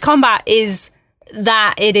 Stage combat is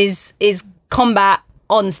that it is combat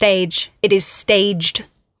on stage. It is staged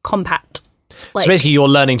combat. So basically you're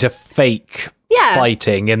learning to fake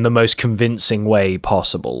fighting in the most convincing way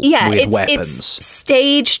possible with weapons. It's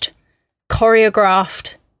staged,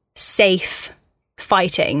 choreographed, safe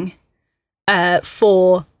fighting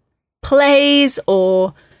for plays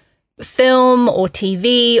or film or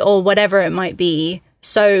TV or whatever it might be.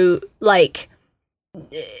 So like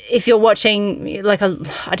if you're watching like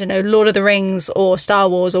Lord of the Rings or Star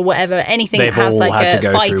Wars or whatever, anything that has like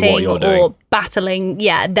a fighting or battling,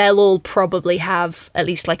 they'll all probably have at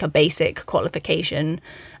least like a basic qualification.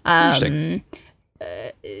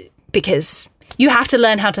 Because you have to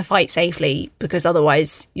learn how to fight safely, because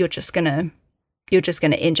otherwise you're just gonna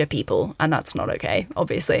injure people, and that's not okay,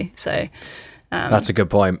 obviously. So that's a good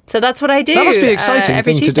point. So that's what I do. That must be an exciting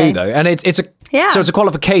thing Tuesday. to do, though. And it's a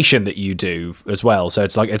qualification that you do as well. So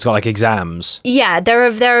it's got like exams. Yeah, there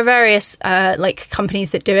are various like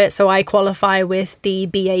companies that do it. So I qualify with the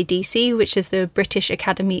BADC, which is the British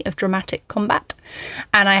Academy of Dramatic Combat,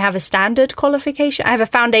 and I have a standard qualification. I have a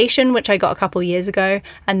foundation, which I got a couple years ago,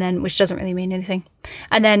 and then which doesn't really mean anything.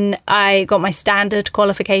 And then I got my standard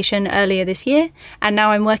qualification earlier this year, and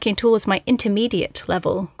now I'm working towards my intermediate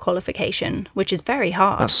level qualification, which is very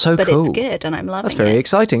hard. That's so but cool. It's good, and I'm loving it. That's very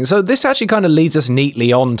exciting. So this actually kind of leads us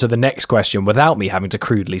neatly on to the next question without me having to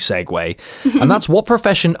crudely segue. And that's, what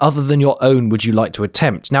profession other than your own would you like to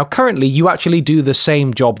attempt? Now, currently, you actually do the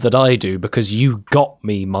same job that I do because you got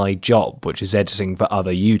me my job, which is editing for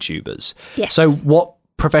other YouTubers. Yes. So what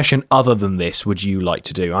profession other than this would you like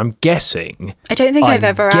to do? I'm guessing... I don't think I've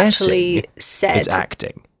ever actually said... It's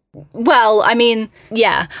acting. Well, I mean,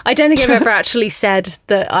 yeah, I don't think I've ever actually said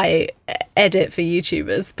that I edit for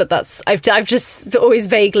YouTubers, but I've just always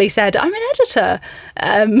vaguely said I'm an editor.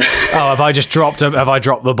 Have I dropped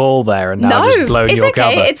the ball there and now just blown your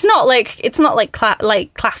cover? No, it's not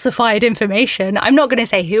like classified information. I'm not going to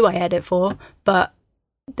say who I edit for, but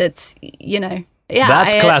that's, yeah,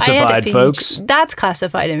 that's classified, folks. That's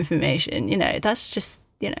classified information. That's just,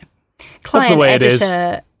 client that's the way it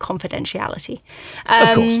editor is. Confidentiality.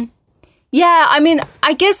 Of course. Yeah, I mean,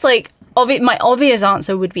 I guess my obvious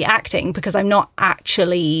answer would be acting, because I'm not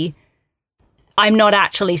actually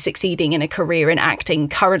succeeding in a career in acting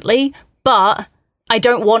currently, but I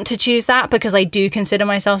don't want to choose that because I do consider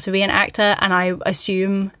myself to be an actor, and I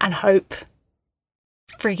assume and hope,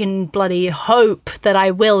 freaking bloody hope, that I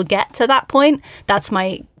will get to that point. That's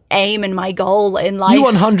my aim and my goal in life. You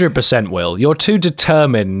 100% will. You're too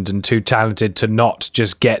determined and too talented to not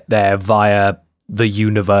just get there via the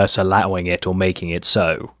universe allowing it or making it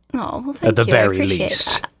so. Oh, well, thank at the you. very I appreciate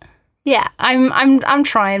least. That. Yeah, I'm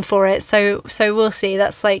trying for it. So we'll see.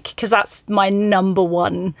 That's because that's my number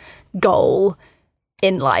one goal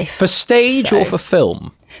in life. For stage or for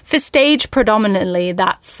film? For stage predominantly.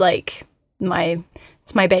 That's it's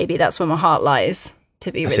my baby. That's where my heart lies,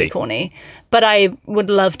 to be really corny. But I would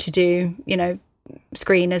love to do,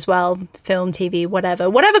 screen as well, film, TV,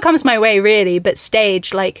 whatever comes my way, really. But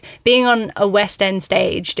stage, being on a West End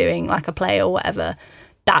stage doing a play or whatever,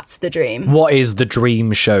 that's the dream. What is the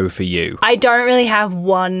dream show for you? I don't really have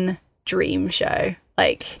one dream show.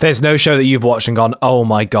 There's no show that you've watched and gone, oh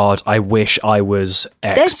my God, I wish I was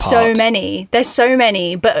X There's part. There's so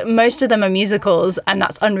many, but most of them are musicals, and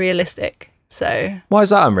that's unrealistic. So why is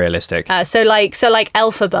that unrealistic? So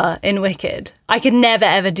Elphaba in Wicked. I could never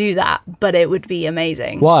ever do that, but it would be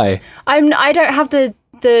amazing. Why? I don't have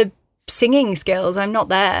the singing skills. I'm not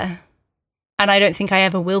there. And I don't think I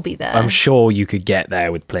ever will be there. I'm sure you could get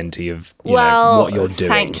there with plenty of what you're doing.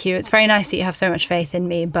 Thank you. It's very nice that you have so much faith in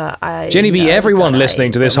me, but JennyBee, everyone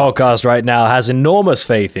listening to this HogCast right now has enormous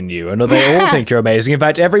faith in you, and they all think you're amazing. In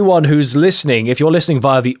fact, everyone who's listening, if you're listening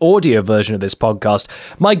via the audio version of this podcast,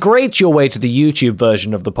 migrate your way to the YouTube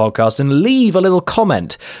version of the podcast and leave a little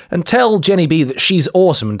comment and tell JennyBee that she's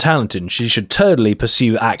awesome and talented, and she should totally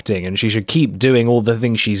pursue acting, and she should keep doing all the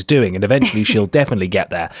things she's doing, and eventually she'll definitely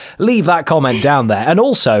get there. Leave that comment down there. And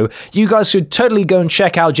also, you guys should totally go and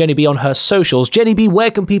check out JennyBee on her socials. JennyBee,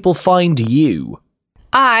 where can people find you?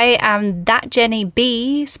 I am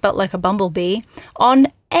ThatJennyBee, spelt like a bumblebee,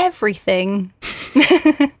 on everything.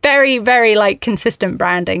 Very, very consistent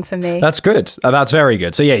branding for me. That's good. That's very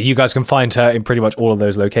good. So yeah, you guys can find her in pretty much all of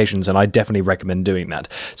those locations, and I definitely recommend doing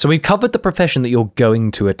that. So we've covered the profession that you're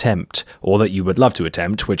going to attempt, or that you would love to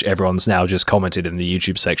attempt, which everyone's now just commented in the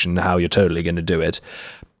YouTube section how you're totally going to do it.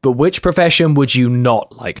 But which profession would you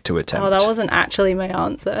not like to attempt? Oh, that wasn't actually my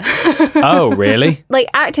answer. Oh, really?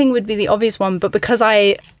 Acting would be the obvious one, but because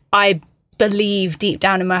I believe deep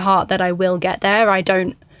down in my heart that I will get there, I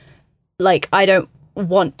don't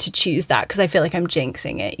want to choose that because I feel like I'm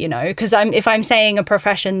jinxing it, because if I'm saying a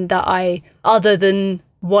profession that other than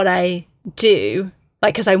what I do,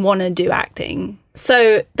 because I want to do acting.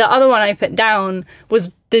 So the other one I put down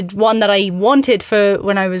was the one that I wanted for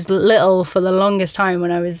when I was little, for the longest time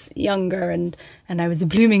when I was younger and I was a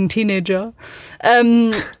blooming teenager.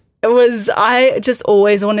 I just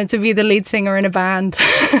always wanted to be the lead singer in a band.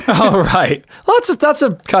 Oh, right. Well, that's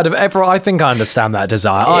a kind of I think I understand that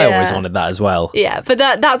desire. Yeah. I always wanted that as well. Yeah, but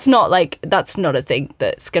that's not a thing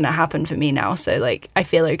that's going to happen for me now. So I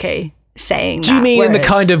feel okay saying that. Do you mean in the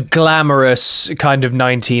kind of glamorous kind of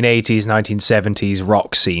 1980s, 1970s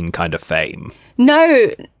rock scene kind of fame? No.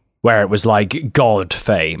 Where it was God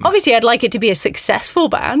fame. Obviously, I'd like it to be a successful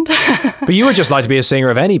band. But you would just like to be a singer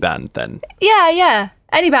of any band then? Yeah.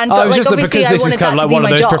 Any band. But it was just that because this is kind of one of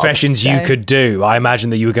those professions you so. Could do. I imagine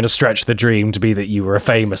that you were going to stretch the dream to be that you were a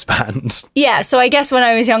famous band. Yeah, so I guess when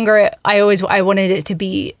I was younger, I wanted it to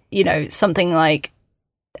be, something like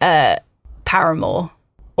Paramore.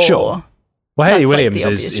 Sure. Well, Hayley Williams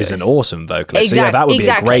is an awesome vocalist. So yeah, that would be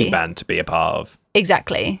a great band to be a part of.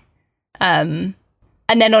 Exactly.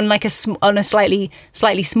 And then on on a slightly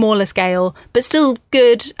smaller scale, but still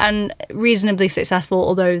good and reasonably successful,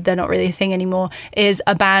 although they're not really a thing anymore, is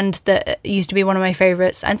a band that used to be one of my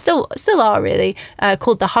favourites and still are really,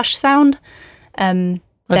 called the Hush Sound. They're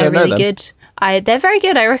really good. they're very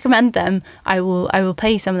good. I recommend them. I will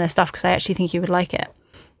play you some of their stuff because I actually think you would like it.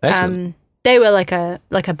 Excellent. They were like a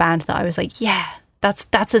band that I was like, yeah,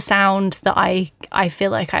 that's a sound that I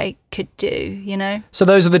feel like I could do, you know? So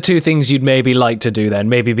those are the two things you'd maybe like to do then?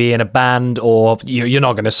 Maybe be in a band, or you're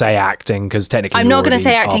not going to say acting because technically I'm not going to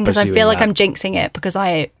say acting because I feel like I'm jinxing it because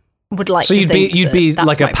I would like to think you'd be that's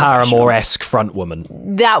like a my Paramore-esque front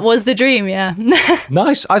woman. That was the dream, yeah.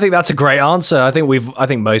 Nice. I think that's a great answer. I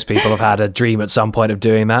think most people have had a dream at some point of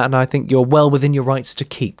doing that, and I think you're well within your rights to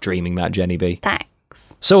keep dreaming that, Jenny B.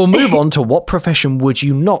 Thanks. So we'll move on to what profession would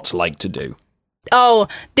you not like to do? Oh,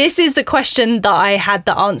 this is the question that I had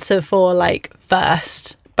the answer for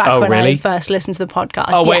first. Back when really? I first listened to the podcast.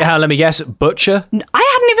 Oh, wait, let me guess. Butcher?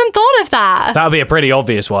 I hadn't even thought of that. That would be a pretty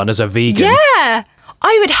obvious one as a vegan. Yeah.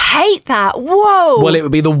 I would hate that. Whoa. Well, it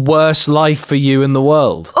would be the worst life for you in the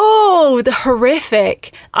world. Oh, the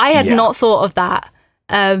horrific. I had not thought of that.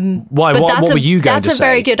 Why? What were you going to say? That's a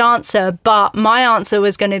very good answer, but my answer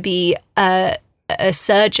was going to be a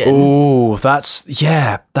surgeon. Oh, that's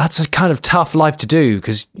a kind of tough life to do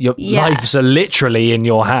because your lives are literally in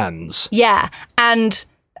your hands. Yeah, and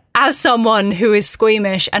as someone who is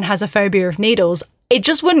squeamish and has a phobia of needles, it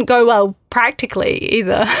just wouldn't go well practically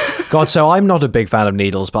either. God, so I'm not a big fan of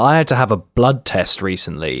needles, but I had to have a blood test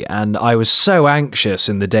recently, and I was so anxious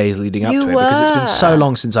in the days leading up to it because it's been so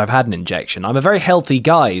long since I've had an injection. I'm a very healthy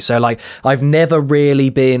guy, so I've never really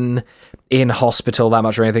been in hospital that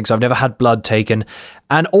much or anything, so I've never had blood taken.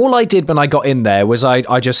 And all I did when I got in there was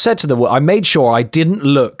I just said to I made sure I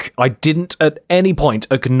didn't at any point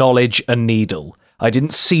acknowledge a needle. I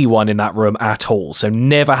didn't see one in that room at all, so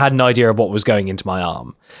never had an idea of what was going into my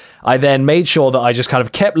arm. I then made sure that I just kind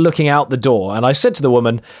of kept looking out the door, and I said to the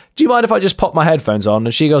woman, do you mind if I just pop my headphones on?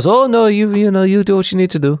 And she goes, oh, no, you do what you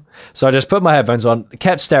need to do. So I just put my headphones on,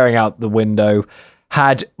 kept staring out the window,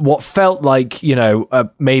 had what felt like,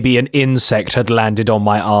 maybe an insect had landed on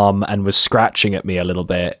my arm and was scratching at me a little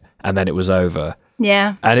bit, and then it was over.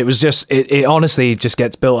 Yeah. And it was just, it honestly just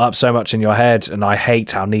gets built up so much in your head, and I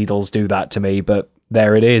hate how needles do that to me, but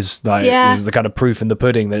there it is. It was the kind of proof in the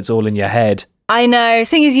pudding that it's all in your head. I know.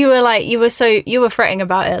 Thing is, you were fretting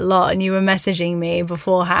about it a lot, and you were messaging me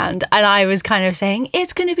beforehand, and I was kind of saying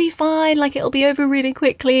it's going to be fine, it'll be over really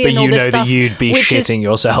quickly. But and all this stuff, that you'd be shitting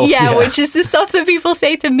yourself. Yeah, which is the stuff that people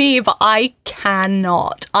say to me, but I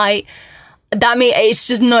cannot. It's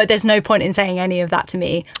just there's no point in saying any of that to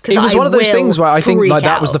me because it was one of those things where I think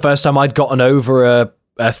that was the first time I'd gotten over a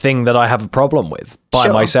thing that I have a problem with by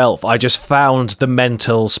myself. I just found the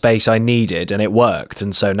mental space I needed and it worked.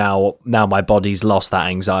 And so now my body's lost that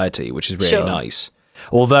anxiety, which is really nice.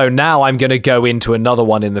 Although now I'm going to go into another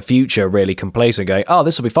one in the future really complacent, going, oh,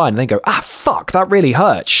 this will be fine. And then go, fuck, that really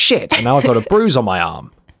hurts. Shit. And now I've got a bruise on my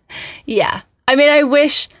arm. Yeah. I mean, I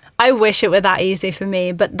wish it were that easy for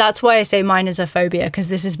me, but that's why I say mine is a phobia, because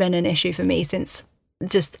this has been an issue for me since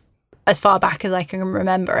just as far back as I can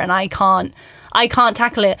remember, and I can't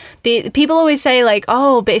tackle it. The people always say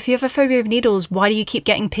oh, but if you have a phobia of needles, why do you keep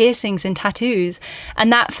getting piercings and tattoos?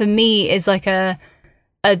 And that for me is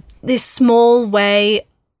this small way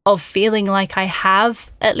of feeling like I have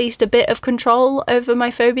at least a bit of control over my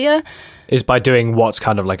phobia. Is by doing what's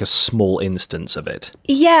kind of like a small instance of it.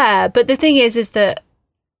 Yeah, but the thing is that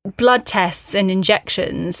blood tests and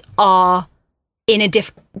injections are in a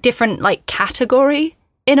different category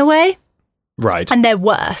in a way. Right. And they're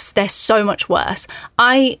worse. They're so much worse.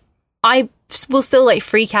 I will still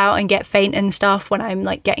freak out and get faint and stuff when I'm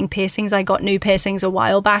getting piercings. I got new piercings a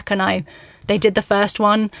while back, and they did the first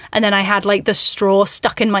one, and then I had the straw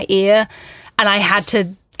stuck in my ear, and I had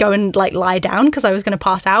to go and lie down because I was going to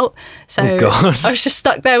pass out. So I was just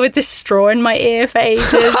stuck there with this straw in my ear for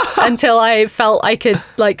ages until I felt I could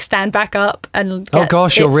like stand back up and get oh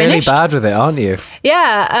gosh, you're really bad with it, aren't you?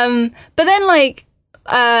 Yeah. But then like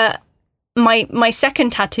my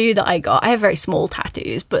second tattoo that I got, I have very small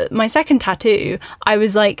tattoos, but my second tattoo, I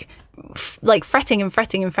was like fretting,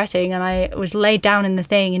 and I was laid down in the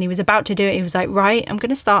thing, and he was about to do it. He was like, right, I'm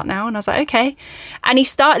gonna start now. And I was like, okay. And he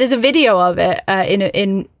started, there's a video of it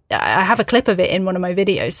in I have a clip of it in one of my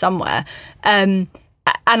videos somewhere, and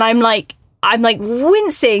I'm like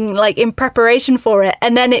wincing like in preparation for it,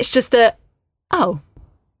 and then it's just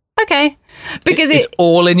okay, because it's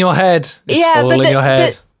all in your head.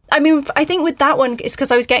 But I mean, I think with that one, it's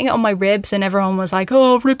because I was getting it on my ribs, and everyone was like,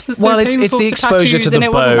 "Oh, ribs are so painful it's the exposure to the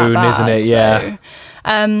bone, isn't it? Yeah.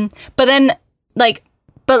 But then, like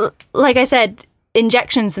I said,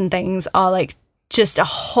 injections and things are like just a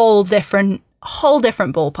whole different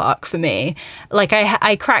ballpark for me. Like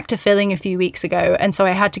I cracked a filling a few weeks ago, and so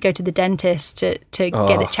I had to go to the dentist to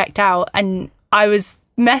get it checked out, and I was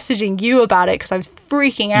messaging you about it because I was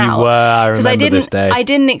freaking out. You were, I remember this day. I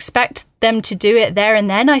didn't expect them to do it there and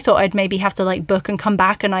then. I thought I'd maybe have to like book and come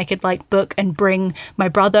back, and I could like book and bring my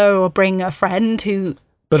brother or bring a friend who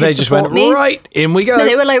But could they just went, me. right, in we go. No,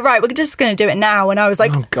 they were like, right, we're just going to do it now. And I was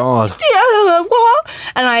like, oh, God. Yeah, what?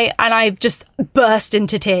 And I just burst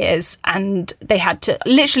into tears, and they had to,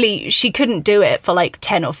 literally, she couldn't do it for like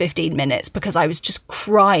 10 or 15 minutes because I was just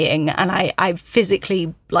crying, and I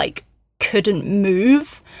physically like couldn't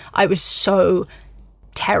move. I was so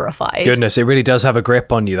terrified. Goodness, it really does have a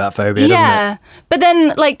grip on you, that phobia, doesn't it? Yeah, but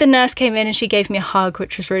then like the nurse came in and she gave me a hug,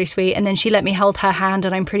 which was really sweet, and then she let me hold her hand,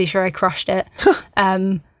 and I'm pretty sure I crushed it.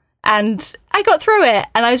 And I got through it,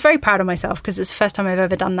 and I was very proud of myself because it's the first time I've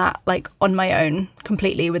ever done that like on my own,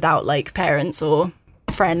 completely without like parents or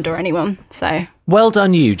friend or anyone. So well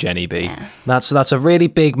done you, Jenny B. Yeah. That's a really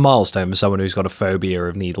big milestone for someone who's got a phobia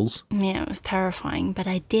of needles. yeah, it was terrifying, but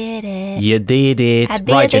I did it. You did it. I did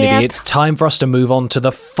Right, Jenny B, it. it's time for us to move on to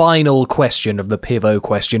the final question of the Pivo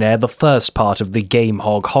questionnaire, the first part of the Game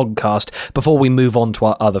Hog HogCast, before we move on to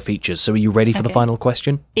our other features. So are you ready for the final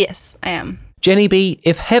question? Yes, I am. Jenny B,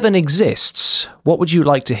 if heaven exists, what would you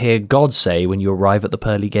like to hear God say when you arrive at the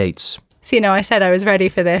pearly gates? So, I said I was ready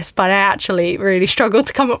for this, but I actually really struggled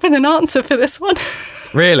to come up with an answer for this one.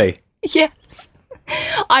 Really? Yes.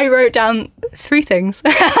 I wrote down 3 things.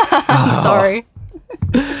 I'm sorry.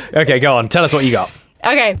 Okay, go on. Tell us what you got.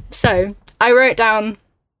 Okay, so I wrote down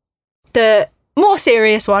the more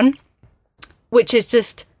serious one, which is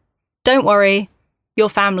just, don't worry, your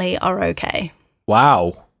family are okay.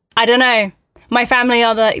 Wow. I don't know. My family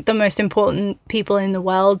are the most important people in the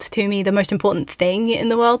world to me, the most important thing in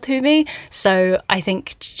the world to me. So I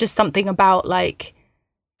think just something about like,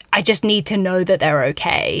 I just need to know that they're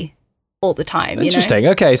okay all the time. Interesting.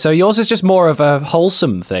 Okay, so yours is just more of a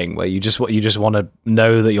wholesome thing where you just want to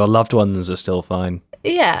know that your loved ones are still fine.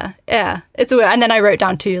 Yeah. It's weird. And then I wrote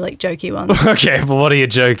down 2 like jokey ones. Okay, but what are your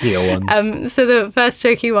jokier ones? So the first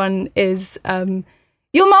jokey one is,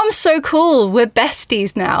 your mum's so cool. We're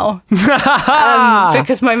besties now.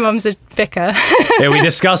 Because my mum's a vicar. Yeah, we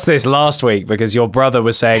discussed this last week because your brother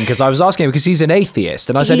was saying, because I was asking him because he's an atheist,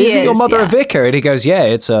 and I said, isn't your mother a vicar? And he goes, yeah,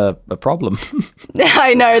 it's a problem.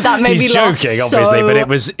 I know, that made me laugh He's joking, so obviously, but it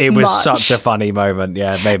was much. such a funny moment.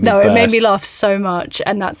 Yeah, it made me it made burst. me laugh so much,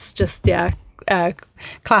 and that's just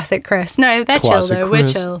classic Chris. No, they're Classic chill though. Chris.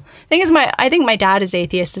 We're chill. I think my dad is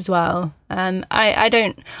atheist as well.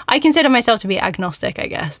 I consider myself to be agnostic, I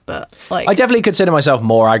guess, but like I definitely consider myself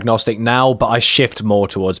more agnostic now, but I shift more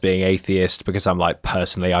towards being atheist because I'm like,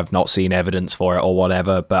 personally, I've not seen evidence for it or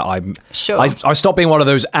whatever, but I'm sure. I stopped being one of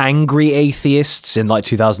those angry atheists in like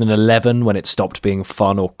 2011 when it stopped being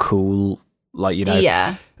fun or cool. Like,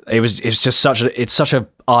 Yeah. It's just such a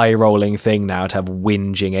eye-rolling thing now to have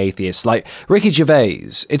whinging atheists. Like Ricky Gervais,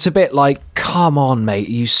 it's a bit like, come on, mate,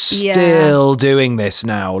 you still doing this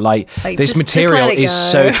now? Like this material just let it is go.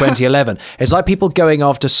 so 2011. It's like people going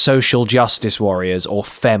after social justice warriors or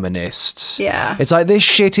feminists. Yeah. It's like, this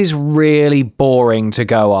shit is really boring to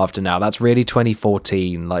go after now. That's really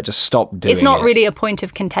 2014. Like, just stop doing it. It's not really a point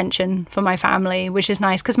of contention for my family, which is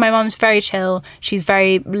nice because my mum's very chill. She's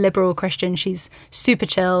very liberal Christian. She's super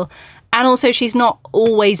chill. And also, she's not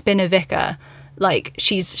always been a vicar. Like,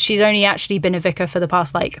 she's only actually been a vicar for the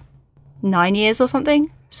past, like, 9 years or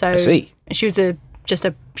something. So I see. She was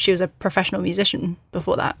a professional musician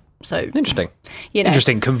before that. So Interesting. You know.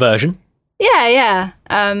 Interesting conversion. Yeah.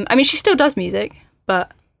 I mean, she still does music,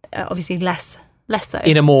 but obviously less so.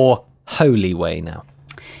 In a more holy way now.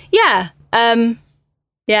 Yeah.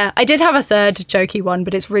 Yeah, I did have a third jokey one,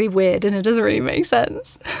 but it's really weird and it doesn't really make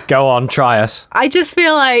sense. Go on, try us. I just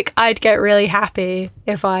feel like I'd get really happy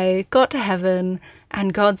if I got to heaven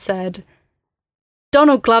and God said,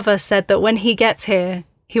 Donald Glover said that when he gets here,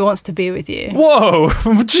 he wants to be with you. Whoa,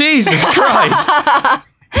 Jesus Christ.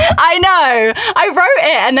 I know. I wrote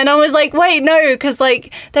it and then I was like, wait, no, because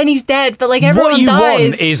like then he's dead, but like everyone What you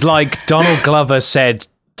dies. want is like Donald Glover said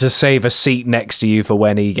to save a seat next to you for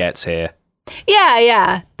when he gets here.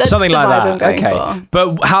 Yeah. That's Something the like vibe I'm that. going Okay.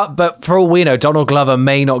 for. But for all we know, Donald Glover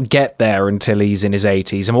may not get there until he's in his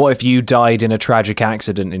 80s. And what if you died in a tragic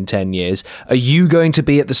accident in 10 years? Are you going to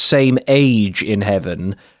be at the same age in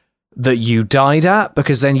heaven that you died at?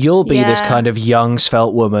 Because then you'll be this kind of young,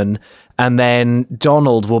 svelte woman, and then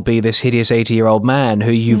Donald will be this hideous 80-year-old man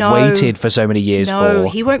who you've waited for so many years for. No,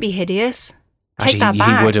 he won't be hideous. Take that Actually,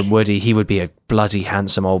 back. he wouldn't, would he? He would be a bloody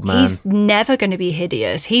handsome old man. He's never going to be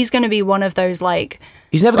hideous. He's going to be one of those like...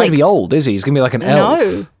 He's never going to be old, is he? He's going to be like an elf.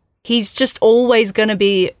 No. He's just always going to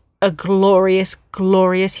be a glorious,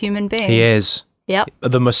 glorious human being. He is. Yep.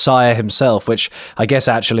 The Messiah himself, which I guess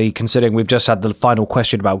actually, considering we've just had the final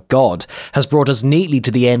question about God, has brought us neatly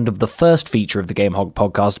to the end of the first feature of the Game Hog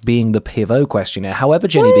podcast, being the Pivot questionnaire. However,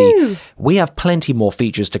 Jenny B, we have plenty more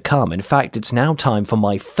features to come. In fact, it's now time for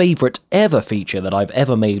my favourite ever feature that I've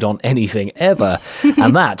ever made on anything ever,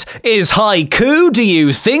 and that is Haiku Do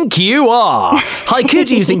You Think You Are? Haiku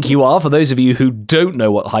Do You Think You Are, for those of you who don't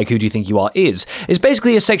know what Haiku Do You Think You Are is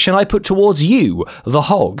basically a section I put towards you, the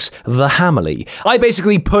Hogs, the Hammerly. I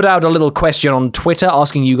basically put out a little question on Twitter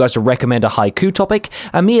asking you guys to recommend a haiku topic,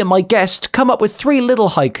 and me and my guest come up with 3 little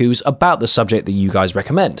haikus about the subject that you guys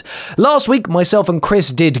recommend. Last week, myself and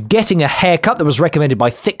Chris did Getting a Haircut that was recommended by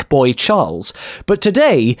Thick Boy Charles, but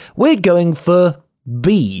today we're going for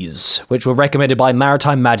bees, which were recommended by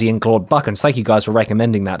Maritime Maddie and Claude Buckens. Thank you guys for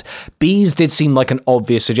recommending that. Bees did seem like an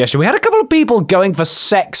obvious suggestion. We had a couple of people going for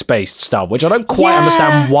sex-based stuff, which I don't quite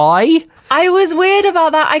understand why. I was weird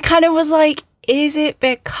about that. I kind of was like, is it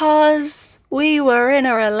because we were in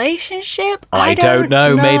a relationship? I don't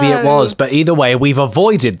know. Maybe it was. But either way, we've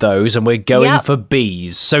avoided those and we're going for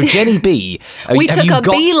bees. So, Jenny B, we took a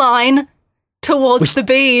beeline towards the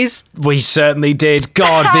bees. We certainly did.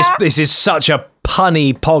 God, this is such a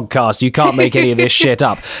punny podcast. You can't make any of this shit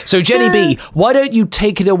up. So, Jenny B, why don't you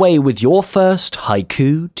take it away with your first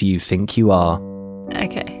haiku do you think you are?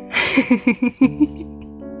 Okay.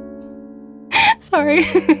 Sorry.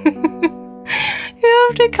 You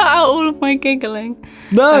have to cut out all of my giggling.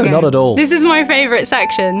 No, not at all. This is my favourite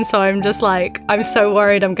section, so I'm just like, I'm so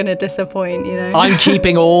worried I'm going to disappoint, you know? I'm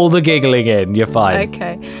keeping all the giggling in. You're fine.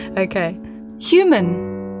 Okay.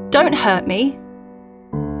 Human, don't hurt me.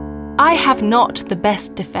 I have not the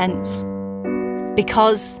best defence,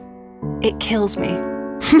 because it kills me.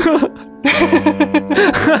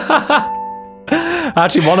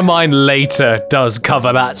 Actually, one of mine later does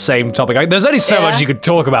cover that same topic. There's only so much you could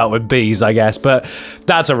talk about with bees, I guess, but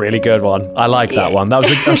that's a really good one. I like that one. That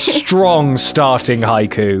was a strong starting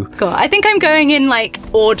haiku. Cool. I think I'm going in like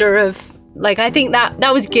order of, like, I think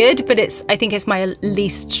that was good, but I think it's my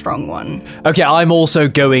least strong one. Okay, I'm also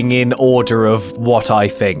going in order of what I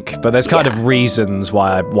think, but there's kind of reasons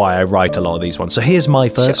why I write a lot of these ones. So here's my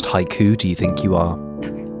first haiku do you think you are?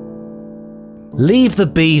 Leave the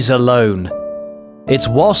bees alone. It's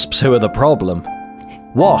wasps who are the problem.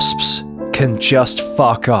 Wasps can just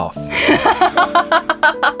fuck off.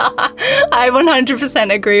 I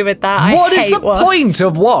 100% agree with that. What is the point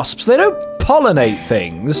of wasps? They don't pollinate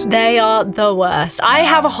things. They are the worst. I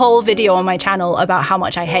have a whole video on my channel about how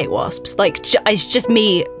much I hate wasps. Like, it's just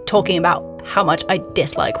me talking about how much I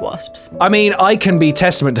dislike wasps. I mean, I can be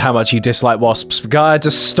testament to how much you dislike wasps. I had to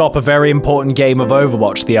stop a very important game of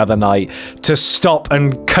Overwatch the other night to stop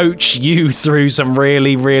and coach you through some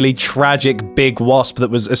really, really tragic big wasp that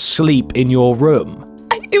was asleep in your room.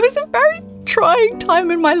 It was a very trying time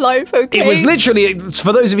in my life, okay? It was literally,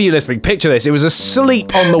 for those of you listening, picture this. It was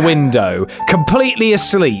asleep on the window, completely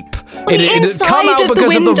asleep. It had come out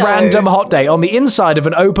because of the random hot day on the inside of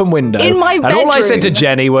an open window. In my bedroom. And all I said to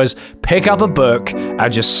Jenny was, pick up a book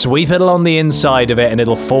and just sweep it along the inside of it and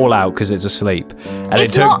it'll fall out because it's asleep. And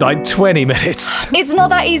it took like 20 minutes. It's not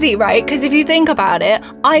that easy, right? Because if you think about it,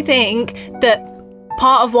 I think that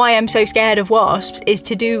part of why I'm so scared of wasps is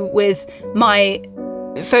to do with my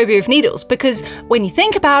phobia of needles, because when you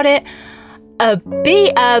think about it, a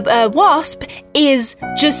wasp is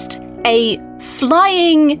just a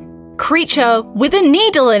flying creature with a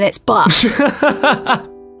needle in its butt.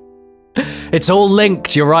 It's all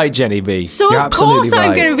linked. You're right, Jenny B. So You're of course right.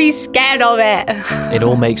 I'm going to be scared of it. It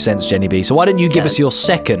all makes sense, Jenny B. So why don't you give us your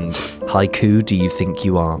second haiku do you think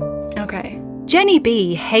you are? Okay. Jenny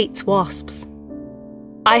B hates wasps.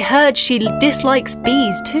 I heard she dislikes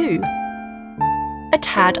bees too. A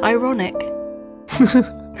tad ironic.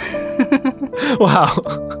 Wow.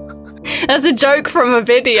 That's a joke from a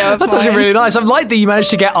video. That's actually really nice. I like that you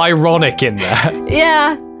managed to get ironic in there.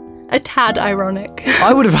 Yeah, a tad ironic.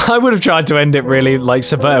 I would have tried to end it really like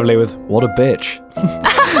subvertively with "what a bitch."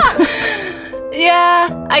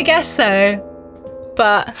 Yeah, I guess so.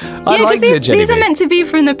 But yeah, because these are meant to be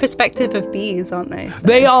from the perspective of bees, aren't they? So.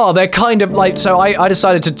 They are. They're kind of like. So I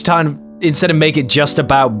decided to kind of, instead of make it just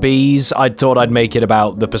about bees, I thought I'd make it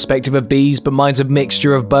about the perspective of bees, but mine's a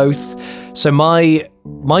mixture of both. So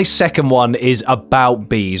my second one is about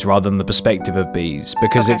bees rather than the perspective of bees,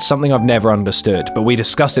 because it's something I've never understood, but we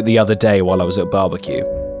discussed it the other day while I was at barbecue.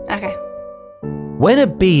 Okay. When a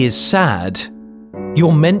bee is sad,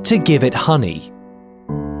 you're meant to give it honey.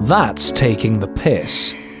 That's taking the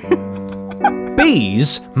piss.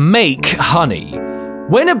 Bees make honey.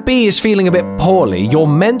 When a bee is feeling a bit poorly, you're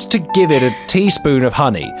meant to give it a teaspoon of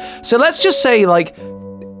honey. So let's just say, like,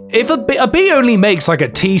 if a bee only makes like a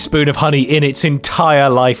teaspoon of honey in its entire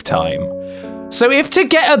lifetime. So if to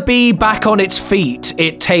get a bee back on its feet,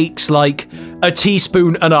 it takes like a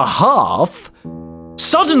teaspoon and a half,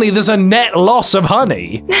 suddenly there's a net loss of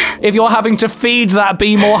honey if you're having to feed that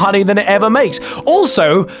bee more honey than it ever makes.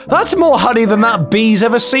 Also, that's more honey than that bee's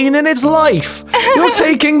ever seen in its life. You're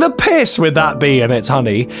taking the piss with that bee and its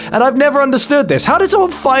honey, and I've never understood this. How did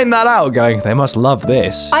someone find that out going, they must love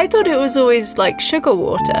this? I thought it was always like sugar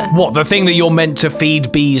water. What, the thing that you're meant to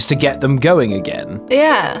feed bees to get them going again?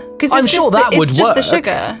 Yeah, because I'm sure that would work. It's just the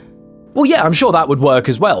sugar. Well, yeah, I'm sure that would work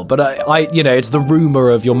as well, but I it's the rumor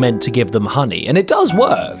of you're meant to give them honey, and it does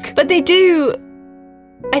work. But they do,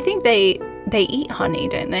 I think they eat honey,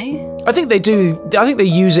 don't they? I think they do. I think they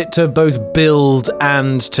use it to both build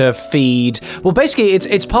and to feed. Well, basically,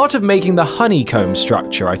 it's part of making the honeycomb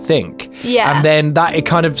structure, I think. Yeah. And then it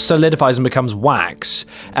kind of solidifies and becomes wax,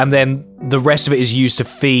 and then the rest of it is used to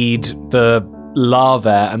feed the larvae,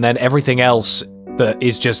 and then everything else that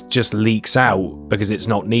is just leaks out because it's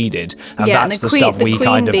not needed, and that's the stuff we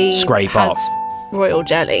kind of scrape off. Royal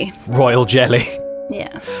jelly. Royal jelly.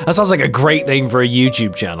 Yeah. That sounds like a great name for a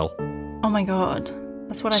YouTube channel. Oh my god,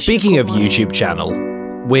 that's what I. Speaking of YouTube channel,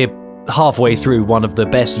 we're halfway through one of the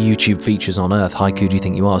best YouTube features on earth. HAIKU, do you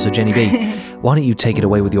think you are? So Jenny B, why don't you take it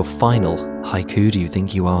away with your final HAIKU? Do you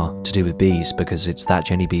think you are to do with bees? Because it's That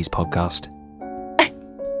Jenny Bee's podcast.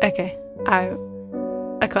 Okay,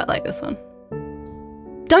 I quite like this one.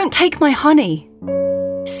 Don't take my honey.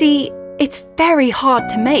 See, it's very hard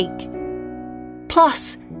to make.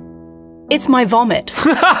 Plus, it's my vomit.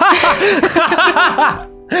 Because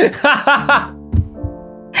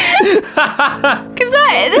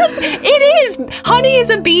it is. Honey is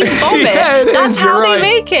a bee's vomit. Yeah, that's how right. they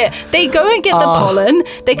make it. They go and get the pollen.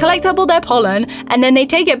 They collect up all their pollen, and then they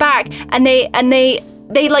take it back, and they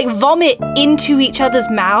like vomit into each other's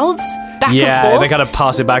mouths back and forth. Yeah, they kind of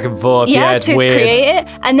pass it back and forth. Yeah, it's to weird. Create it,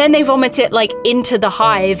 and then they vomit it like into the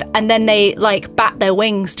hive, and then they like bat their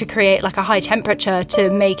wings to create like a high temperature to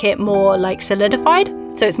make it more like solidified,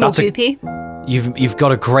 so it's more goopy. You've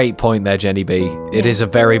got a great point there, Jenny B. It is a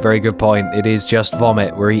very, very good point. It is just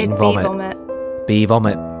vomit. We're eating vomit. Bee vomit. Bee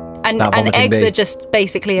vomit. And eggs are just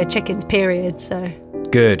basically a chicken's period, so...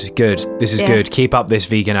 Good. This is good. Keep up this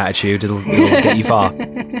vegan attitude. It'll get you far.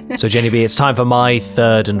 So, Jenny B, it's time for my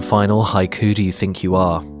third and final HAIKU. Do you think you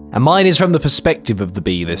are? And mine is from the perspective of the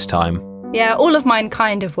bee this time. Yeah, all of mine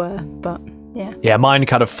kind of were, but yeah. Yeah, mine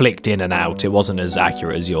kind of flicked in and out. It wasn't as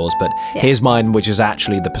accurate as yours, but here's mine, which is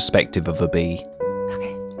actually the perspective of a bee.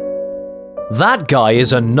 Okay. That guy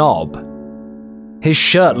is a knob. His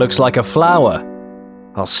shirt looks like a flower.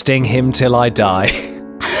 I'll sting him till I die.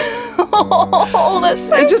 Oh, that's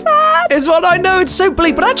so sad. It's what I know, it's so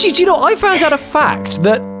bleak. But actually, do you know, I found out a fact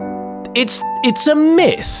that it's a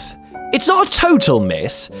myth. It's not a total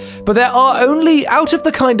myth, but there are only, out of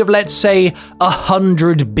the kind of, let's say,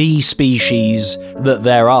 100 bee species that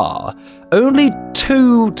there are, only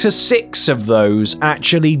 2 to 6 of those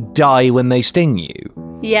actually die when they sting you.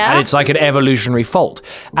 Yeah. And it's like an evolutionary fault.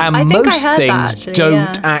 And most things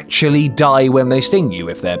don't actually die when they sting you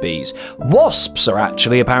if they're bees. Wasps are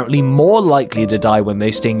actually apparently more likely to die when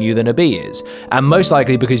they sting you than a bee is. And most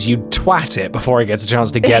likely because you twat it before it gets a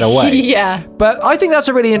chance to get away. Yeah. But I think that's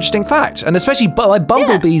a really interesting fact. And especially like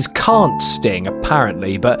bumblebees can't sting,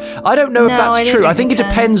 apparently. But I don't know if that's true. I think it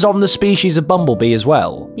depends on the species of bumblebee as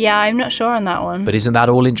well. Yeah, I'm not sure on that one. But isn't that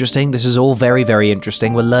all interesting? This is all very, very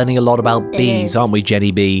interesting. We're learning a lot about bees, aren't we,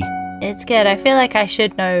 Jenny B? It's good. I feel like I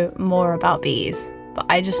should know more about bees, but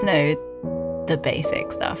I just know the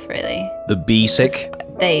basic stuff, really. The basic?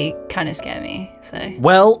 They kind of scare me, so...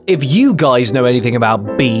 Well, if you guys know anything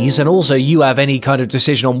about bees, and also you have any kind of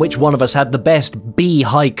decision on which one of us had the best bee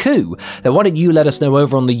haiku, then why don't you let us know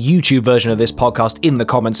over on the YouTube version of this podcast in the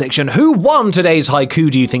comment section. Who won today's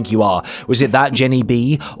haiku, do you think you are? Was it That Jenny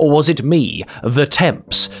Bee, or was it me, the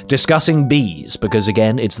Temps, discussing bees? Because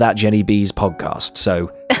again, it's That Jenny Bee's podcast,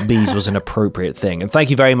 so... bees was an appropriate thing. And thank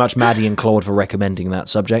you very much, Maddie and Claude, for recommending that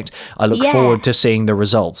subject. I look forward to seeing the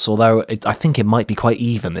results, although I think it might be quite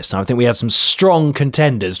even this time. I think we had some strong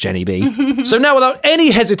contenders, Jenny B. So now, without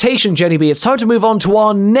any hesitation, Jenny B, it's time to move on to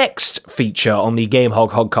our next feature on the Game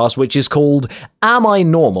HogCast, which is called Am I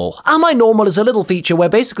Normal? Am I Normal is a little feature where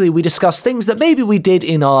basically we discuss things that maybe we did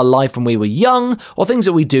in our life when we were young, or things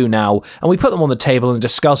that we do now, and we put them on the table and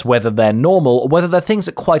discuss whether they're normal, or whether they're things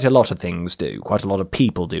that quite a lot of things do, quite a lot of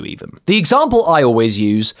people do even. The example I always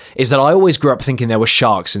use is that I always grew up thinking there were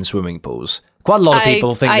sharks in swimming pools. Quite a lot of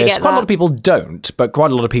people think this. Quite a lot of people don't, but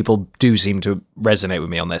quite a lot of people do seem to resonate with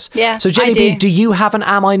me on this. Yeah, so Jenny B, do you have an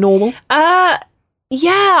Am I Normal?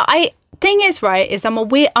 Yeah, thing is, right, is I'm a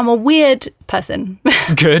weird person.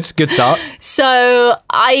 Good start. So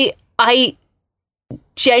I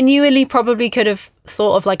genuinely probably could have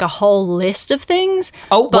thought of like a whole list of things.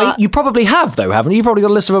 Oh, wait, you probably have though, haven't you? You probably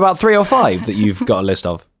got a list of about 3 or 5 that you've got a list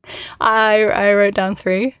of. I wrote down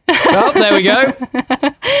 3. Oh, there we go.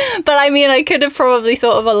 But I mean, I could have probably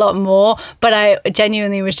thought of a lot more, but I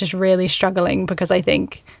genuinely was just really struggling because I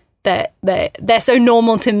think that they're so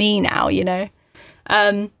normal to me now, you know?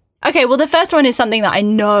 Okay, well, the first one is something that I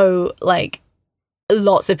know, like,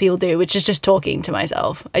 lots of people do, which is just talking to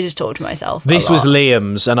myself. I just talk to myself. This was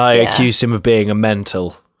Liam's, and I accused him of being a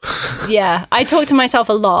mental. Yeah, I talk to myself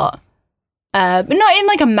a lot. But not in,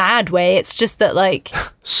 like, a mad way. It's just that, like...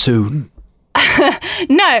 Soon.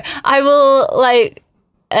 No, I will, like...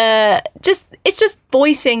 It's just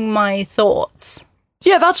voicing my thoughts.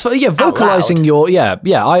 Yeah, that's vocalizing your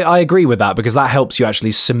I agree with that because that helps you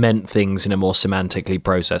actually cement things in a more semantically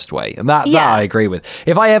processed way, and that I agree with.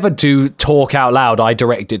 If I ever do talk out loud, I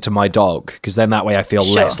direct it to my dog because then that way I feel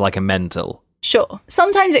less like a mental. Sure.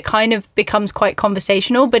 Sometimes it kind of becomes quite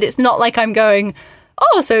conversational, but it's not like I'm going,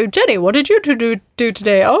 "Oh, so Jenny, what did you do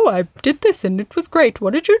today? Oh, I did this and it was great.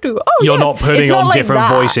 What did you do?" Oh, you're not putting on different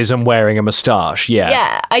voices and wearing a moustache.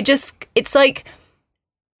 Yeah, it's like.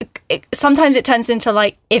 Sometimes it turns into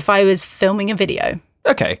like if I was filming a video.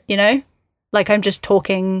 Okay. You know? Like I'm just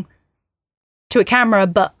talking to a camera,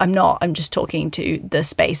 but I'm not. I'm just talking to the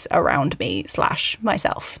space around me /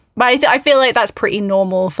 myself. But I feel like that's pretty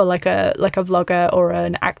normal for like a vlogger or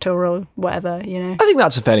an actor or whatever, you know? I think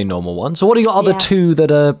that's a fairly normal one. So what are your other 2 that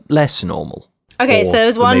are less normal? Okay, so there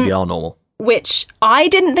was one maybe are normal. Which I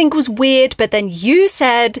didn't think was weird, but then you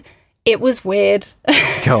said it was weird.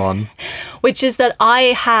 Go on. Which is that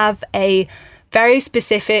I have a very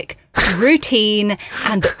specific routine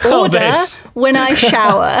and order when I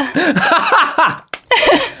shower.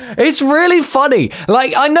 It's really funny.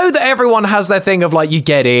 Like, I know that everyone has their thing of like, you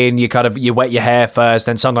get in, you wet your hair first,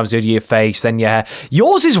 then sometimes you do your face, then your hair.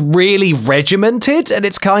 Yours is really regimented, and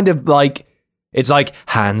it's kind of like, it's like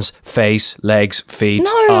hands, face, legs, feet,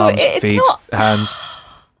 arms, feet, hands.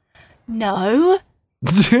 No.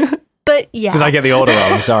 But yeah. Did I get the order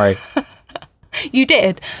wrong? Sorry. You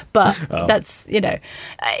did, but that's, you know.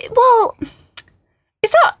 Well,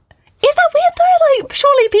 is that weird though? Like,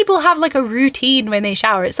 surely people have like a routine when they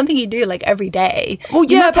shower. It's something you do like every day. Well,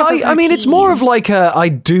 yeah, but I mean, it's more of like I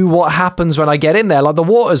do what happens when I get in there. Like the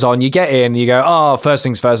water's on, you get in, you go, oh, first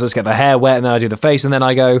things first, let's get the hair wet, and then I do the face, and then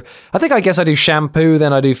I go, I guess I do shampoo,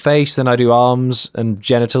 then I do face, then I do arms and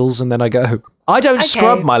genitals, and then I go. I don't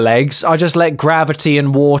scrub my legs. I just let gravity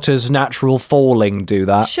and water's natural falling do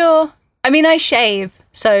that. Sure. I mean, I shave,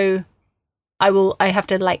 so I have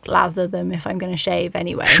to like lather them if I'm going to shave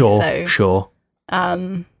anyway. Sure.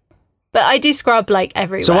 But I do scrub like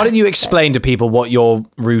everywhere. So why don't you explain to people what your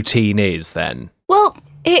routine is then? Well,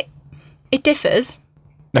 it differs.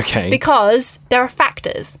 Okay. Because there are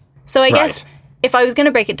factors. So I guess if I was going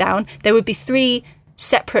to break it down, there would be 3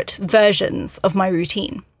 separate versions of my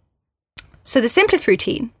routine. So the simplest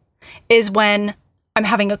routine is when I'm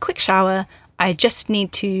having a quick shower. I just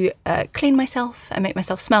need to clean myself and make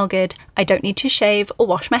myself smell good. I don't need to shave or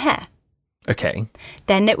wash my hair. Okay.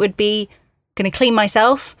 Then it would be going to clean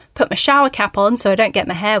myself, put my shower cap on so I don't get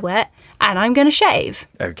my hair wet, and I'm going to shave.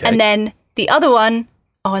 Okay. And then the other one,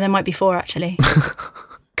 there might be 4 actually.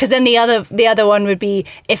 Because then the other one would be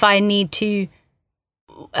if I need to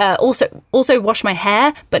also wash my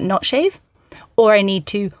hair but not shave, or I need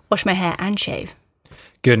to wash my hair and shave.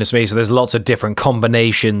 Goodness me, so there's lots of different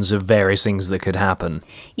combinations of various things that could happen.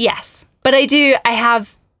 Yes, but I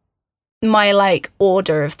have my like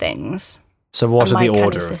order of things. So what are the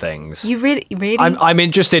order of things? You really? I'm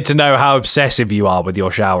interested to know how obsessive you are with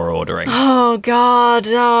your shower ordering. Oh God!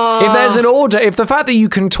 If there's an order, if the fact that you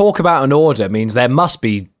can talk about an order means there must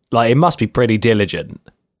be it must be pretty diligent.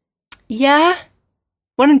 Yeah,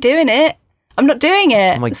 when I'm doing it, I'm not doing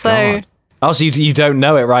it. Oh my God. Oh, so you don't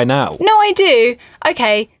know it right now? No, I do.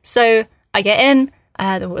 Okay, so I get in.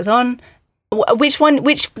 The water's on. Which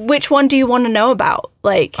one do you want to know about?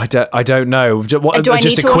 Like, I don't know. Do I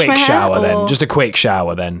just need to a wash quick my hair, shower or? then. Just a quick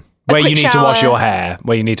shower then. Where you need to wash your hair.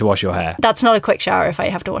 Where you need to wash your hair. That's not a quick shower if I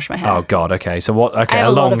have to wash my hair. Oh God. Okay. So what? Okay, a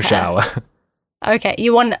long shower. Okay,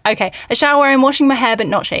 a shower where I'm washing my hair but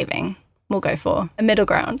not shaving. We'll go for a middle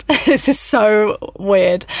ground. This is so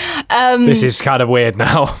weird. This is kind of weird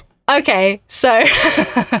now. Okay, so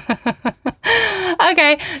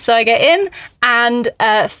I get in, and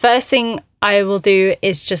first thing I will do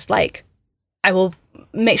is just like I will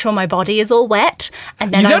make sure my body is all wet,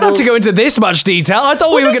 and then you don't have to go into this much detail. I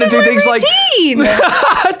thought we were going to do things routine. like.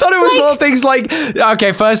 I thought it was more things like,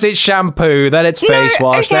 okay, first it's shampoo, then it's face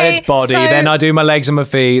wash, then it's body, then I do my legs and my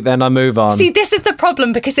feet, then I move on. See, this is the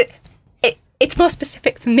problem because it's more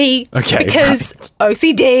specific for me. Okay, because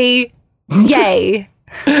OCD, yay.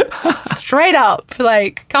 Straight up,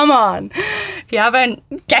 like, come on. If you haven't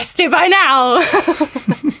guessed it by now,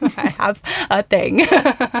 I have a thing.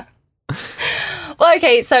 Well,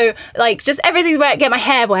 okay, so like just everything's wet, get my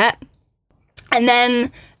hair wet, and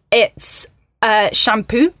then it's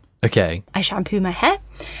shampoo. Okay. I shampoo my hair,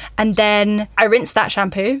 and then I rinse that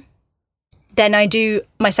shampoo. Then I do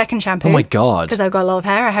my second shampoo. Oh my God. Because I've got a lot of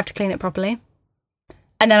hair, I have to clean it properly.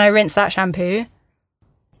 And then I rinse that shampoo.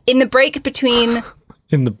 In the break between...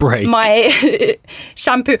 In the break. My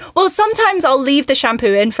shampoo. Well, sometimes I'll leave the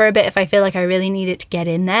shampoo in for a bit if I feel like I really need it to get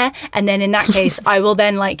in there. And then in that case, I will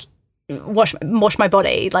then like wash my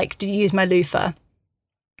body, like use my loofah.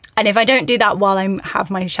 And if I don't do that while I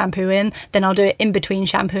have my shampoo in, then I'll do it in between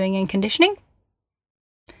shampooing and conditioning.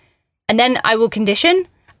 And then I will condition.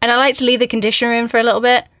 And I like to leave the conditioner in for a little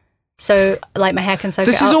bit. So, like, my hair can soak it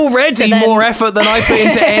up. This is already more effort than I put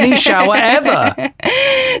into any shower ever.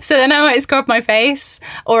 So then I might scrub my face.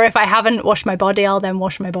 Or if I haven't washed my body, I'll then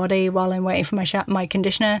wash my body while I'm waiting for my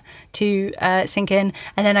conditioner to sink in.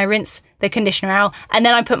 And then I rinse the conditioner out. And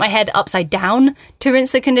then I put my head upside down to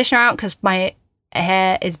rinse the conditioner out because my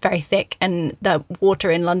hair is very thick and the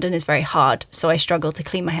water in London is very hard, so I struggle to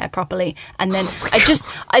clean my hair properly. And then you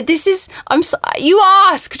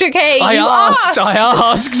asked, okay? I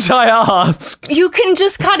asked. You can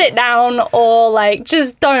just cut it down or like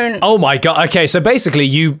just don't. Oh my God. Okay, so basically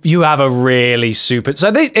you have a really super...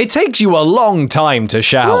 So it takes you a long time to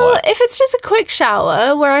shower. Well, if it's just a quick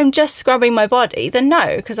shower where I'm just scrubbing my body, then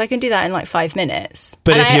no, because I can do that in like 5 minutes.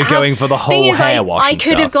 But if you're going for the whole hair wash I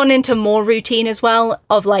could have gone into more routine as well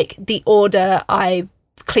of like the order I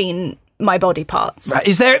clean my body parts. Right.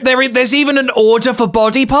 Is there's even an order for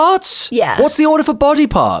body parts? Yeah. What's the order for body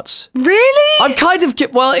parts? Really? I'm kind of...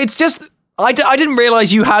 Well, it's just... I didn't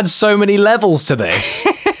realise you had so many levels to this.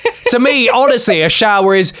 To me, honestly, a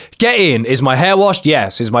shower is get in. Is my hair washed?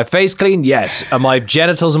 Yes. Is my face clean? Yes. Are my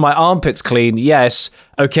genitals and my armpits clean? Yes.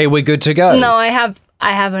 Okay, we're good to go. No, I have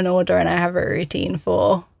an order and I have a routine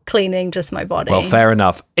for cleaning just my body. Well, fair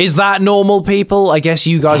enough. Is that normal, people? I guess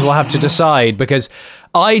you guys will have to decide because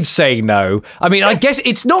I'd say no. I mean, I guess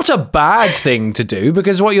it's not a bad thing to do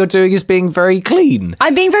because what you're doing is being very clean.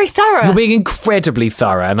 I'm being very thorough. You're being incredibly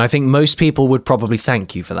thorough, and I think most people would probably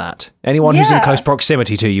thank you for that. Anyone who's in close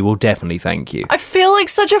proximity to you will definitely thank you. I feel like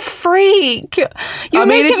such a freak. You're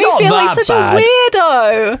making me feel like such bad. a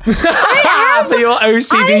weirdo. I have your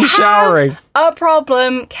OCD showering. A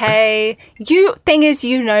problem, Kay. Thing is,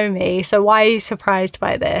 you know me, so why are you surprised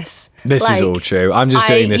by this? This is all true. I'm just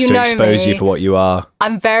doing this to expose you for what you are.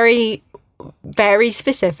 I'm very, very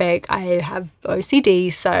specific. I have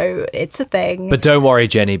OCD, so it's a thing. But don't worry,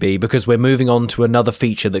 Jenny B, because we're moving on to another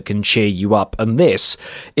feature that can cheer you up, and this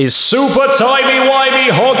is super timey-wimey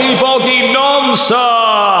hoggy-boggy nonsense!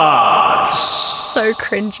 So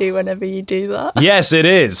cringy whenever you do that. Yes, it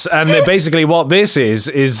is. And basically what this is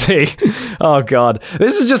the... Oh, God.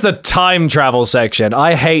 This is just a time travel section.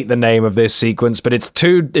 I hate the name of this sequence, but it's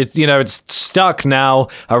stuck now.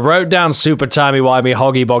 I wrote down super timey-wimey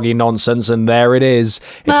hoggy-boggy nonsense, and there it is.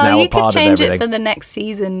 It's now a part of everything. You could change it for the next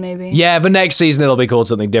season, maybe. Yeah, for next season it'll be called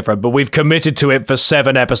something different, but we've committed to it for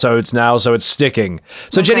 7 episodes now, so it's sticking.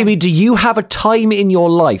 So, okay. Jenny B, do you have a time in your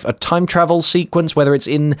life, a time travel sequence, whether it's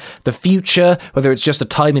in the future, whether it's just a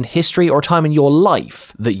time in history or a time in your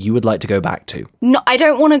life that you would like to go back to? No, I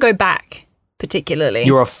don't want to go back particularly.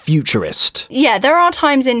 You're a futurist. Yeah, there are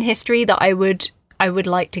times in history that I would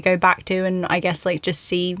like to go back to and I guess like just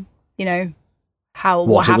see,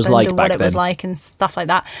 what happened and what it was like and stuff like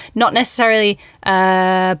that. Not necessarily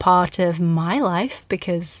part of my life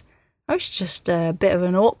because I was just a bit of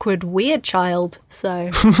an awkward, weird child. So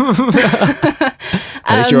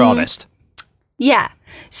at least you're honest. Yeah.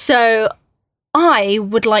 So I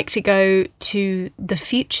would like to go to the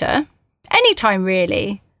future, anytime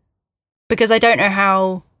really, because I don't know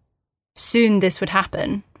how soon this would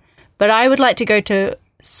happen, but I would like to go to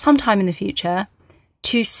sometime in the future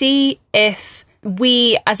to see if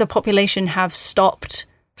we as a population have stopped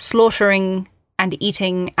slaughtering and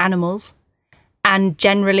eating animals and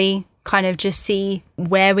generally kind of just see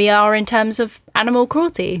where we are in terms of animal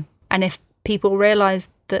cruelty and if people realise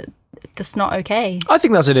that that's not okay. I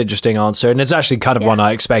think that's an interesting answer, and it's actually kind of one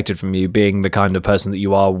I expected from you, being the kind of person that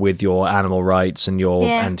you are with your animal rights and your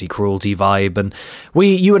anti-cruelty vibe. And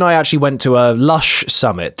you and I actually went to a Lush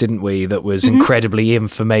summit, didn't we, that was incredibly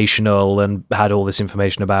informational and had all this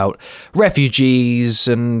information about refugees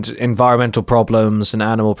and environmental problems and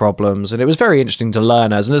animal problems, and it was very interesting to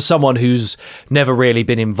learn as someone who's never really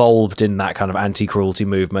been involved in that kind of anti-cruelty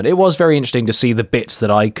movement. It was very interesting to see the bits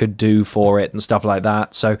that I could do for it and stuff like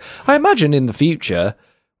that. So I imagine in the future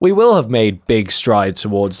we will have made big strides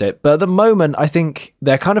towards it, but at the moment I think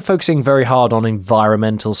they're kind of focusing very hard on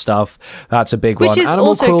environmental stuff. That's a big one.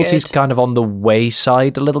 Animal cruelty is kind of on the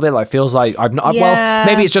wayside a little bit. Like, feels like well,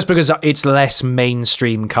 maybe it's just because it's less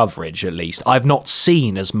mainstream coverage. At least I've not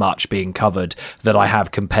seen as much being covered that I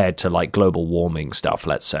have compared to like global warming stuff,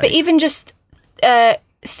 let's say. But even just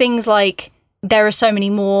things like, there are so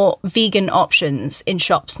many more vegan options in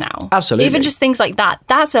shops now. Absolutely. Even just things like that.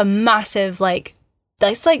 That's a massive,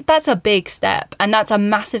 that's a big step. And that's a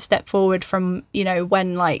massive step forward from,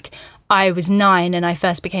 when I was 9 and I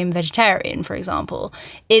first became vegetarian, for example.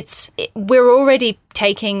 We're already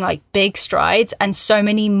taking big strides, and so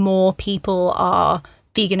many more people are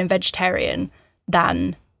vegan and vegetarian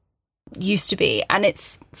than used to be. And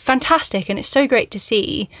it's fantastic, and it's so great to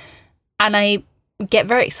see. And I get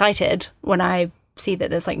very excited when I see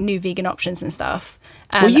that there's new vegan options and stuff.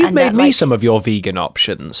 Well, you've made me some of your vegan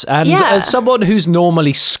options. And as someone who's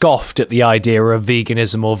normally scoffed at the idea of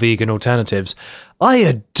veganism or vegan alternatives, I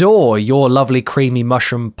adore your lovely creamy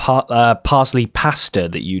mushroom parsley pasta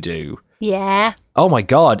that you do. Yeah. Oh my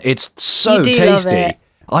God, it's so tasty. Love it.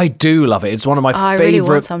 I do love it. It's one of my favorite. Really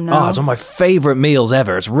want some now. It's one of my favorite meals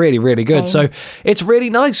ever. It's really, really good. Same. So it's really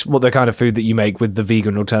nice what the kind of food that you make with the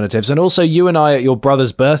vegan alternatives. And also, you and I at your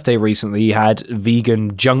brother's birthday recently had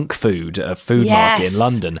vegan junk food at a food market in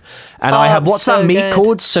London. And I had what's that meat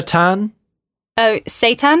called? Seitan? Oh,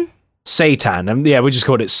 seitan? Seitan, and we just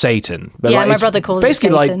called it Satan. But my brother calls it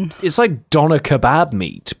Satan. It's like doner kebab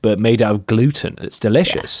meat, but made out of gluten. It's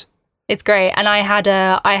delicious. Yeah. It's great. And I had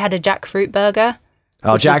a jackfruit burger.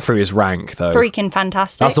 Oh, jackfruit is rank though. Freaking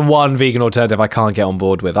fantastic. That's the one vegan alternative I can't get on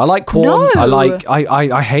board with. I like corn. No.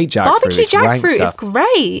 I hate jackfruit. Barbecue jackfruit is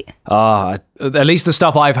great. At least the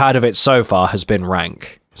stuff I've had of it so far has been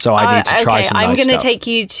rank. So I need to try some nice I'm going to stuff. take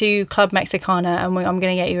you to Club Mexicana, and I'm going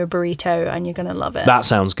to get you a burrito, and you're going to love it. That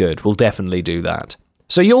sounds good. We'll definitely do that.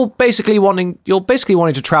 So you're basically wanting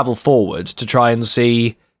to travel forward to try and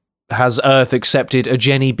see, has Earth accepted a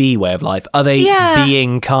Jenny Bee way of life? Are they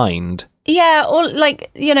being kind? Yeah, or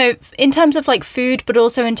in terms of food, but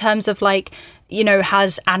also in terms of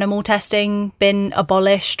has animal testing been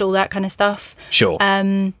abolished, all that kind of stuff. Sure.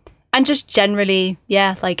 And just generally,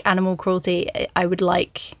 animal cruelty, I would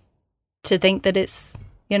like to think that it's,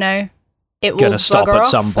 it will gonna stop at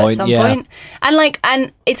some point. And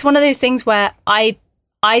and it's one of those things where I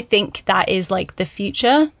think that is the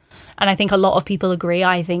future, and I think a lot of people agree.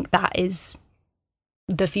 I think that is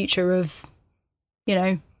the future of,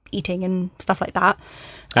 eating and stuff like that.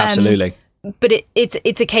 Absolutely. But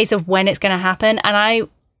it's a case of when it's going to happen, and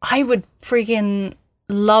I would freaking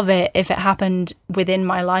love it if it happened within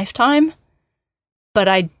my lifetime. But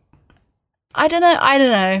I don't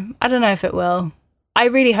know if it will. I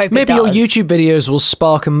really hope maybe it does. Maybe your YouTube videos will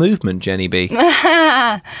spark a movement, Jenny Bee.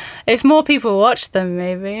 If more people watch them,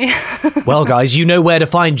 maybe. Well, guys, you know where to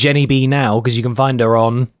find Jenny Bee now, because you can find her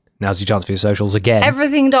on, now's your chance for your socials again,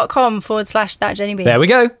 everything.com/ThatJennyBee. There we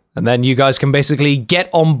go. And then you guys can basically get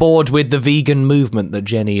on board with the vegan movement that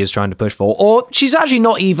Jenny is trying to push for. Or she's actually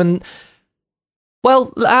not even...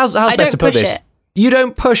 Well, how's best to put this? You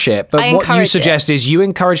don't push it, but what you suggest is you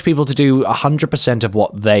encourage people to do 100% of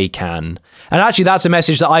what they can. And actually, that's a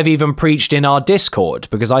message that I've even preached in our Discord,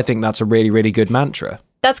 because I think that's a really, really good mantra.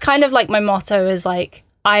 That's kind of my motto is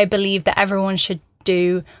I believe that everyone should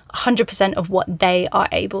do 100% of what they are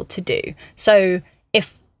able to do. So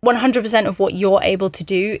if 100% of what you're able to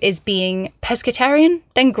do is being pescatarian,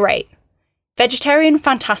 then great. Vegetarian,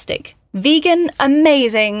 fantastic. Vegan,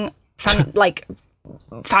 amazing.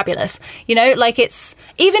 Fabulous. It's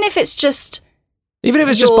even if it's just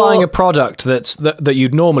buying a product that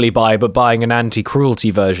you'd normally buy, but buying an anti-cruelty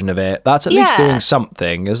version of it, that's at least doing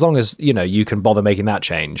something, as long as you can bother making that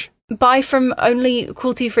change. Buy from only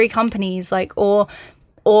cruelty-free companies, or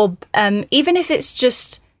even if it's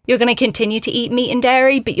just you're going to continue to eat meat and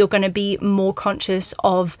dairy, but you're going to be more conscious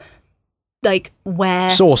of where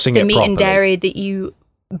sourcing the meat properly. And dairy that you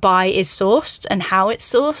buy is sourced and how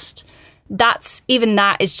it's sourced. That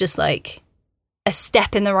is just a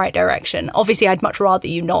step in the right direction. Obviously, I'd much rather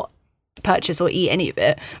you not purchase or eat any of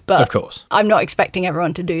it, but of course, I'm not expecting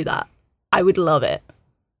everyone to do that. I would love it.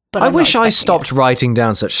 But I I'm not wish I expecting stopped it. writing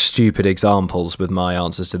down such stupid examples with my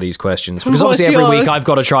answers to these questions, because What's obviously every yours? week I've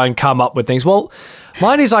got to try and come up with things. Well,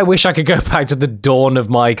 mine is I wish I could go back to the dawn of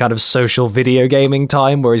my kind of social video gaming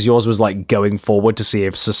time, whereas yours was like going forward to see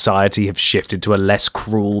if society have shifted to a less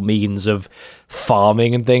cruel means of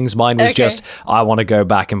farming and things. Mine was Okay. just, I want to go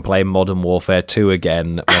back and play Modern Warfare 2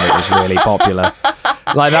 again when it was really popular.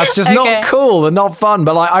 Like, that's just Okay. not cool and not fun.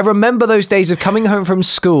 But like, I remember those days of coming home from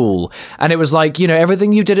school, and it was like, you know,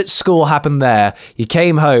 everything you did at school happened there. You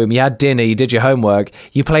came home, you had dinner, you did your homework,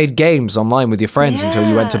 you played games online with your friends until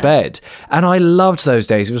you went to Yeah. bed. And I loved those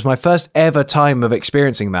days. It was my first ever time of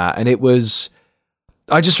experiencing that. And it was,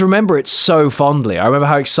 I just remember it so fondly. I remember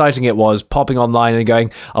how exciting it was popping online and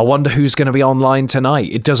going, I wonder who's going to be online tonight.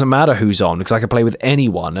 It doesn't matter who's on, because I can play with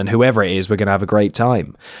anyone, and whoever it is, we're going to have a great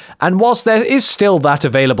time. And whilst there is still that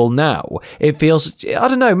available now, it feels, I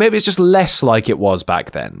don't know, maybe it's just less like it was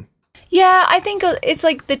back then. Yeah, I think it's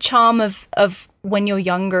like the charm of when you're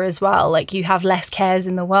younger as well. Like, you have less cares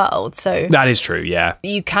in the world, so That is true, yeah.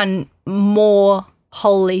 you can more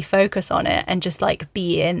wholly focus on it and just like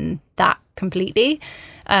be in that completely.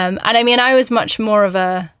 And I mean, I was much more of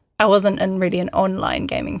I wasn't really an online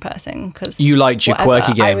gaming person, because You liked your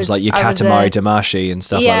quirky games like your Katamari Damacy and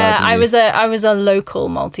stuff like that, didn't you? I was a local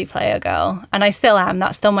multiplayer girl, and I still am.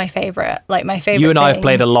 That's still my favorite. Like, my favorite. You and I have thing.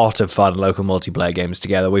 played a lot of fun local multiplayer games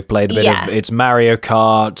together. We've played a bit Yeah. of, it's Mario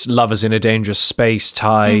Kart, Lovers in a Dangerous Space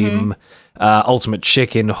Time, Ultimate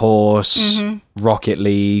Chicken Horse, Rocket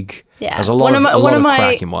League. Yeah, There's a lot of my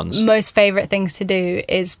cracking ones. most favorite things to do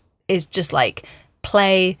is just like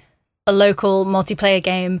play a local multiplayer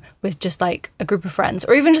game with just like a group of friends,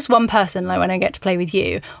 or even just one person, like when I get to play with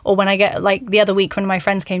you, or when I get, like, the other week when my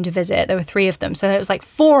friends came to visit, there were 3 of them, so it was like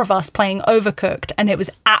 4 of us playing Overcooked, and it was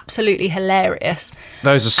absolutely hilarious.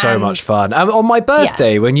 Those are so And- much fun. On my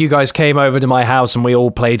birthday, when you guys came over to my house and we all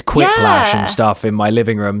played Quiplash Yeah. and stuff in my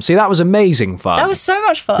living room, see, that was amazing fun. That was so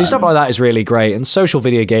much fun. See, stuff like that is really great, and social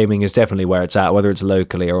video gaming is definitely where it's at, whether it's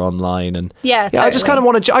locally or online. And Yeah, I just totally. kind of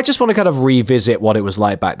want to. I just want to kind of revisit what it was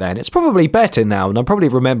like back then. It's probably better now, and I'm probably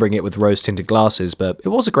remembering it with rose-tinted glasses, but it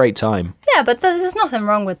was a great time. Yeah, but there's nothing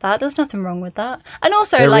wrong with that. There's nothing wrong with that. And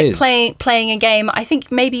also, There like, is. playing a game. I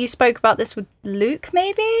think maybe you spoke about this with Luke.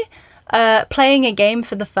 Maybe playing a game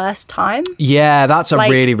for the first time. Yeah, that's a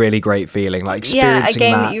Like- really, really great feeling. Like Yeah, a experiencing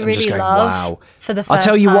game that that you and just really going, love wow. for the I'll first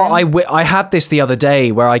tell you what, time. I had this the other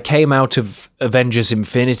day where I came out of Avengers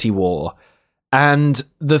Infinity War, and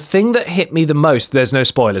the thing that hit me the most, there's no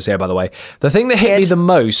spoilers here, by the way, the thing that hit me Good. the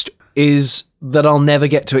most is that I'll never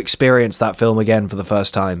get to experience that film again for the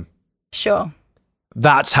first time. Sure.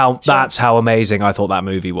 That's how amazing I thought that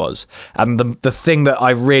movie was. And the thing that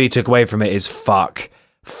I really took away from it is fuck,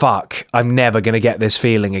 I'm never going to get this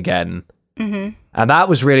feeling again. Mm-hmm. And that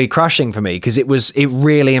was really crushing for me, because it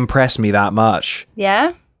really impressed me that much.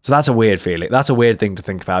 Yeah. So that's a weird feeling. That's a weird thing to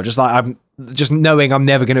think about. Just like I'm just knowing I'm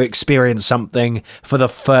never going to experience something for the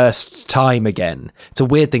first time again. It's a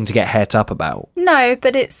weird thing to get het up about. No,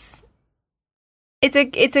 but it's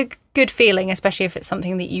a good feeling, especially if it's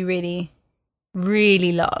something that you really,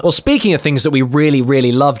 really love. Well, speaking of things that we really,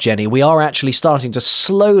 really love, Jenny, we are actually starting to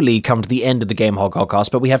slowly come to the end of the Game HogCast,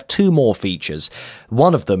 but we have 2 more features.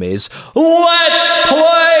 One of them is Let's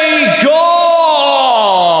Play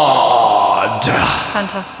God!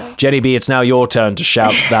 Fantastic. Jenny B, it's now your turn to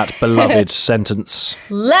shout that beloved sentence.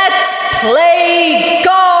 Let's play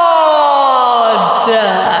God!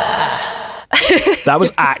 That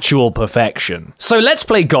was actual perfection. So Let's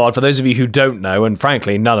Play God, for those of you who don't know, and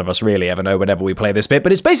frankly, none of us really ever know whenever we play this bit,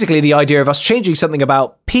 but it's basically the idea of us changing something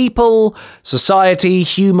about people, society,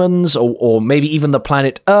 humans, or maybe even the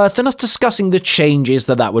planet Earth, and us discussing the changes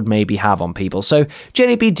that would maybe have on people. So,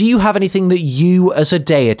 Jenny B, do you have anything that you as a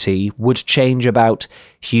deity would change about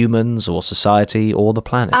humans or society or the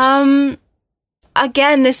planet?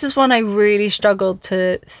 Again, this is one I really struggled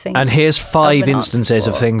to think. And here's 5 an answer instances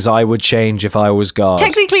of for. things I would change if I was God.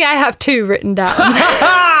 Technically, I have 2 written down.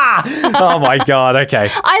 Oh my God, okay.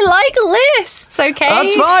 I like lists, okay?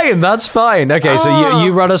 That's fine. Okay, so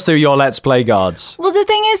you run us through your Let's Play Gods. Well, the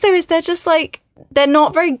thing is, though, is they're just like, they're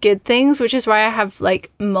not very good things, which is why I have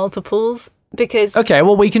like multiples, because... Okay,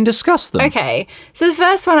 well, we can discuss them. Okay, so the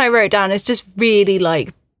first one I wrote down is just really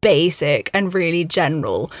like basic and really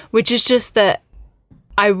general, which is just that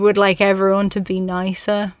I would like everyone to be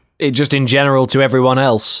nicer. It just in general to everyone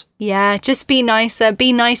else. Yeah, just be nicer.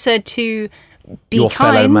 Be nicer to be Your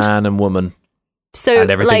kind. fellow man and woman. So,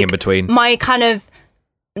 and everything like, in between. I'm kind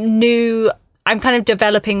of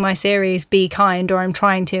developing my series, Be Kind, or I'm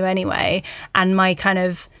trying to anyway. And my kind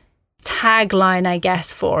of tagline, I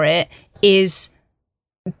guess, for it is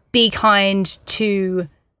be kind to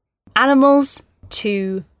animals,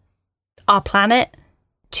 to our planet,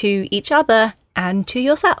 to each other, and to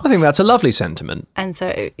yourself. I think that's a lovely sentiment. And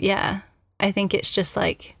so, yeah, I think it's just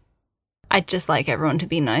like, I'd just like everyone to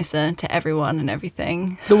be nicer to everyone and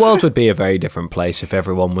everything. The world would be a very different place if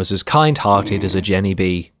everyone was as kind-hearted as a Jenny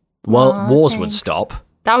Bee. Well, wars would stop.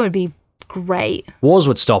 That would be great. Wars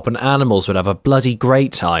would stop and animals would have a bloody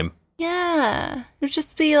great time. Yeah. It would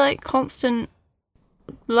just be like constant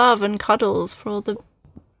love and cuddles for all the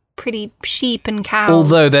pretty sheep and cows.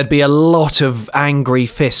 Although there'd be a lot of angry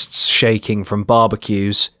fists shaking from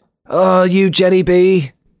barbecues. Oh, you Jenny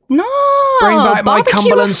Bee. No! Bring back my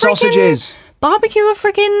Cumberland sausages. Barbecue a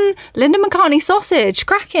freaking Linda McCartney sausage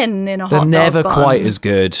cracking in a hot dog bun. They're never quite as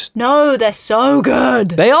good. No, they're so good.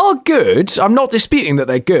 They are good. I'm not disputing that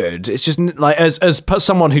they're good. It's just like as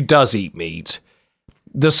someone who does eat meat,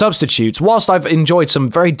 the substitutes, whilst I've enjoyed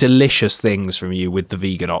some very delicious things from you with the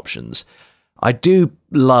vegan options, I do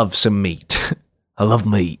love some meat. I love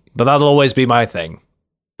meat, but that'll always be my thing.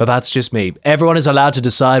 But that's just me. Everyone is allowed to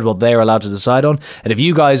decide what they're allowed to decide on. And if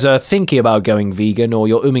you guys are thinking about going vegan or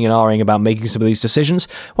you're umming and ahhing about making some of these decisions,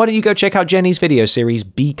 why don't you go check out Jenny's video series,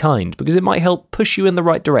 Be Kind, because it might help push you in the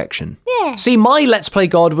right direction. Yeah. See, my Let's Play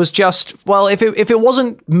God was just, well, if it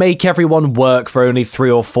wasn't make everyone work for only 3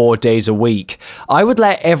 or 4 days a week, I would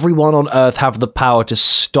let everyone on Earth have the power to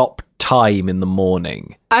stop time in the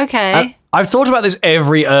morning. Okay. I've thought about this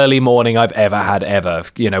every early morning I've ever had,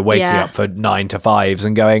 waking up for 9 to 5s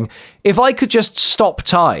and going, if I could just stop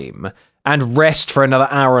time and rest for another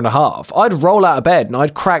hour and a half, I'd roll out of bed and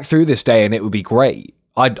I'd crack through this day and it would be great.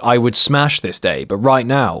 I would smash this day, but right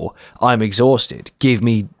now I'm exhausted. Give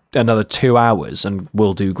me another 2 hours and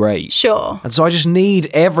we'll do great. Sure. And so I just need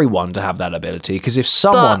everyone to have that ability, because if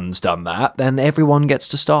someone's done that, then everyone gets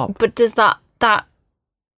to stop. But does that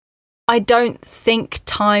I don't think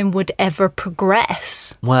time would ever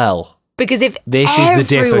progress. Well, because if this is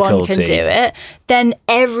the everyone difficulty. can do it, then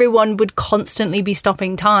everyone would constantly be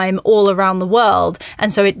stopping time all around the world,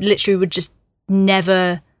 and so it literally would just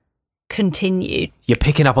never continue. You're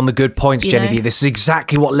picking up on the good points, Jenny Bee. This is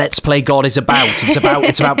exactly what Let's Play God is about. It's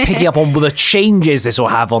about picking up on the changes this will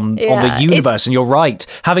have on the universe. And you're right.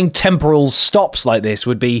 Having temporal stops like this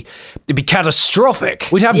it'd be catastrophic.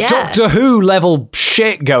 We'd have Doctor Who level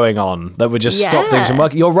shit going on that would just stop things from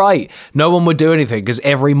working. You're right. No one would do anything, because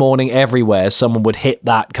every morning, everywhere, someone would hit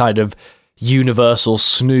that kind of universal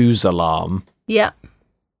snooze alarm. Yeah.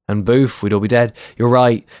 And boof, we'd all be dead. You're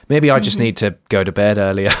right. Maybe I just need to go to bed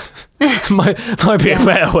earlier. might be a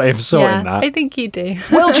better way of sorting that. I think you do.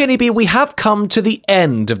 Well, Jenny Bee, we have come to the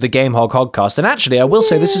end of the Game Hog HogCast. And actually, I will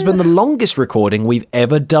say this has been the longest recording we've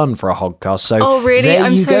ever done for a HogCast. So oh, really? There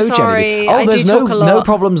I'm you so go, sorry. Jenny Bee. Oh, I there's do talk a lot. no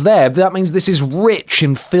problems there. That means this is rich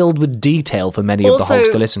and filled with detail for many of the hogs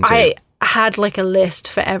to listen to. I had like a list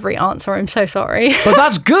for every answer. I'm so sorry. But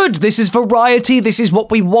that's good. This is variety. This is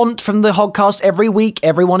what we want from the HogCast every week.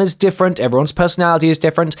 Everyone is different. Everyone's personality is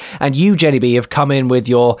different. And you, Jenny Bee, have come in with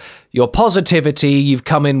your positivity. You've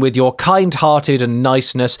come in with your kind-hearted and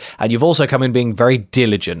niceness. And you've also come in being very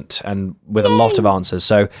diligent and with a lot of answers.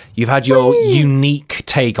 So you've had your unique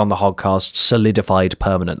take on the HogCast solidified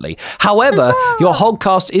permanently. However, your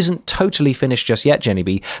HogCast isn't totally finished just yet, Jenny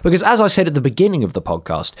Bee, because as I said at the beginning of the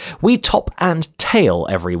podcast, we top and tail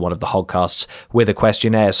every one of the HogCasts with a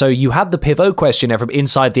questionnaire. So you had the Pivot questionnaire from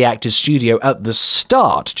inside the Actors Studio at the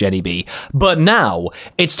start, Jenny Bee, but now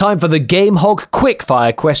it's time for the Game Hog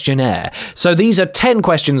Quickfire questionnaire. So these are 10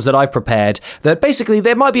 questions that I've prepared that basically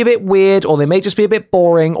they might be a bit weird or they may just be a bit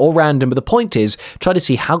boring or random, but the point is try to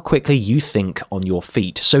see how quickly you think on your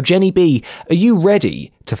feet. So Jenny Bee, are you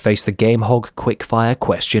ready to face the Game Hog Quickfire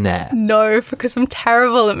questionnaire? No, because I'm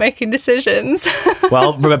terrible at making decisions.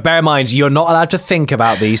 Well, bear in mind, you're not allowed to think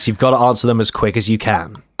about these. You've got to answer them as quick as you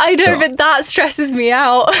can. I know, but that stresses me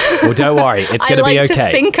out. Well, don't worry. It's going to be okay. I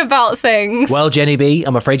like to think about things. Well, Jenny Bee,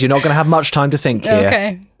 I'm afraid you're not going to have much time to think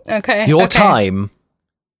here. Okay. Your time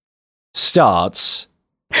starts...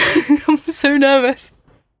 I'm so nervous.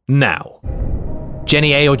 Now.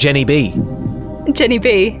 Jenny A or Jenny B? Jenny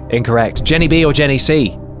B. Incorrect. Jenny B or Jenny C?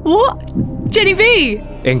 What? Jenny B.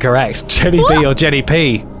 Incorrect. Jenny B or Jenny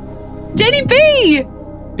P? Jenny B.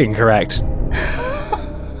 Incorrect.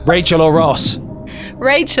 Rachel or Ross?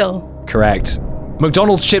 Rachel. Correct.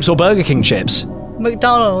 McDonald's chips or Burger King chips?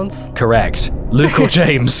 McDonald's. Correct. Luke or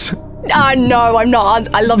James? No, I'm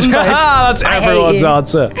not. I love them both. That's everyone's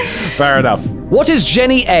answer. Fair enough. What is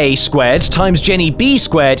Jenny A squared times Jenny B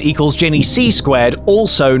squared equals Jenny C squared,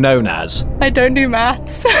 also known as? I don't do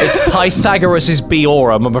maths. It's Pythagoras'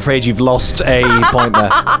 Biorum. I'm afraid you've lost a point there.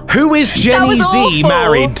 Who is Jenny Z awful.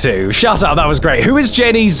 married to? Shut up, that was great. Who is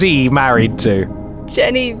Jenny Z married to?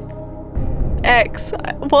 Jenny X.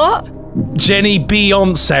 What? Jenny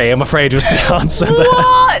Beyonce, I'm afraid, was the answer there.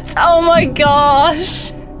 What? Oh my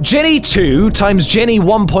gosh. Jenny 2 times Jenny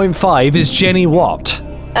 1.5 is Jenny what?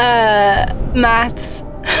 Maths.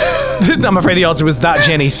 I'm afraid the answer was that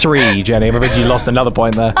Jenny 3, Jenny. I'm afraid you lost another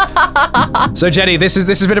point there. So, Jenny, this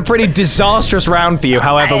has been a pretty disastrous round for you.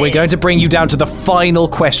 However, we're going to bring you down to the final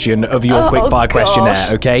question of your quickfire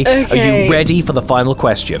questionnaire, okay? Are you ready for the final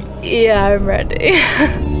question? Yeah, I'm ready.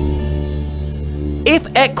 If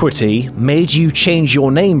equity made you change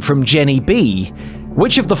your name from Jenny B,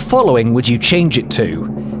 which of the following would you change it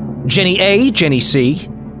to? Jenny A, Jenny C,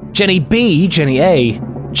 Jenny B, Jenny A,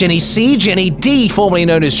 Jenny C, Jenny D, formerly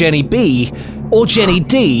known as Jenny B, or Jenny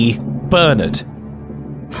D, Bernard?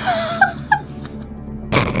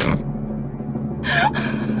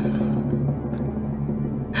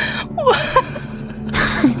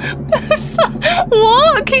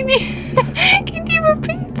 What? Can you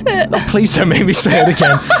repeat it? Oh, please don't make me say it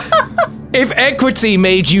again. If equity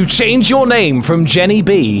made you change your name from Jenny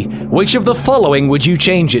B, which of the following would you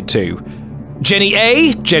change it to? Jenny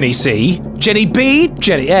A, Jenny C, Jenny B,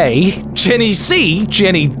 Jenny A, Jenny C,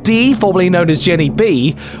 Jenny D, formerly known as Jenny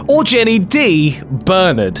B, or Jenny D,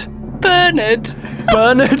 Bernard? Bernard.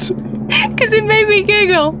 Bernard? Because it made me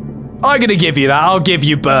giggle. I'm going to give you that. I'll give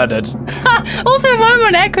you Bernard. Also, if I'm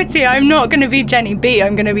on equity, I'm not going to be Jenny B.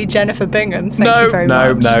 I'm going to be Jennifer Bingham. Thank you very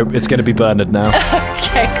much. No. It's going to be Bernard now.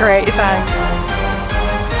 Okay, great. Thanks.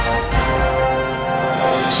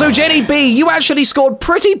 So, Jenny B, you actually scored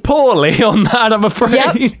pretty poorly on that, I'm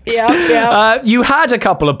afraid. Yep. You had a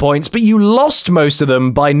couple of points, but you lost most of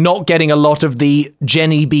them by not getting a lot of the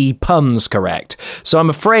Jenny B puns correct. So I'm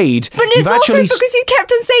afraid But it's also because you kept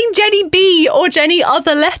on saying Jenny B or Jenny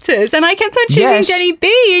other letters, and I kept on choosing Jenny B,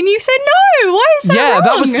 and you said no. Why is that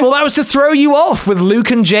wrong? that was to throw you off. With Luke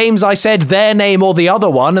and James, I said their name or the other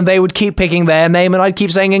one, and they would keep picking their name, and I'd keep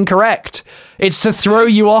saying incorrect. It's to throw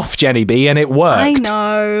you off, Jenny B, and it worked. I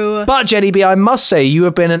know. But, Jenny B, I must say, you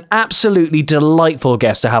have been an absolutely delightful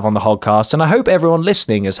guest to have on the HogCast, and I hope everyone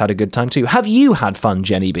listening has had a good time too. Have you had fun,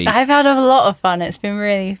 Jenny B? I've had a lot of fun. It's been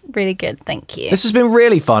really, really good. Thank you. This has been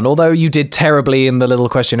really fun, although you did terribly in the little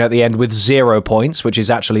question at the end with 0 points, which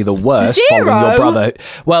is actually the worst. 0? Following your brother.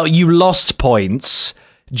 Well, you lost points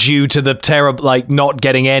due to the terrible, not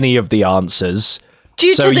getting any of the answers.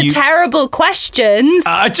 Due to the terrible questions.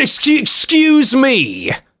 Excuse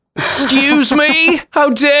me. Excuse me? How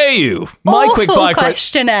dare you? My quickfire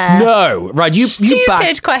questionnaire. No, right, you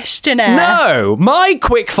Stupid questionnaire. No, my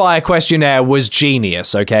quickfire questionnaire was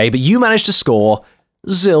genius, okay? But you managed to score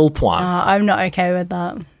 0 points. I'm not okay with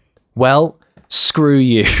that. Well, screw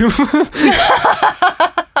you.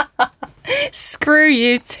 Screw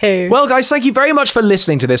you too. Well, guys, thank you very much for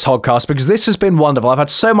listening to this HogCast, because this has been wonderful. I've had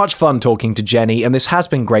so much fun talking to Jenny, and this has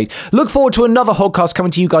been great. Look forward to another HogCast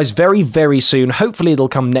coming to you guys very, very soon. Hopefully it'll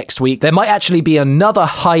come next week. There might actually be another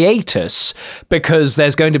hiatus, because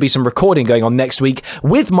there's going to be some recording going on next week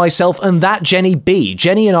with myself and ThatJennyBee.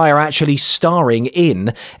 Jenny and I are actually starring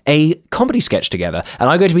in a comedy sketch together, and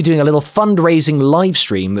I'm going to be doing a little fundraising live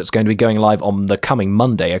stream that's going to be going live on the coming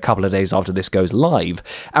Monday, a couple of days after this goes live,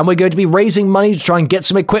 and we're going to be raising money to try and get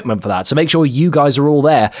some equipment for that, so make sure you guys are all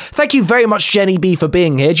there. Thank you very much, Jenny B, for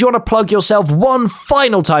being here. Do you want to plug yourself one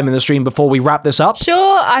final time in the stream before we wrap this up?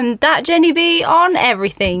 Sure, I'm ThatJennyBee on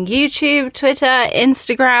everything. YouTube, Twitter,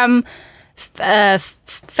 Instagram,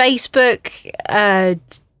 Facebook,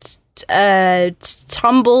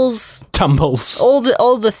 Tumbles.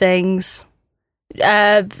 All the things.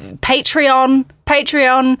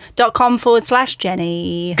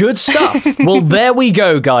 Patreon.com/Jenny. Good stuff. Well, there we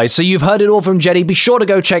go, guys. So you've heard it all from Jenny. Be sure to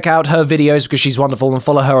go check out her videos because she's wonderful, and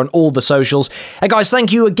follow her on all the socials. And guys,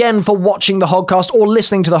 thank you again for watching the HogCast or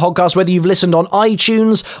listening to the HogCast, whether you've listened on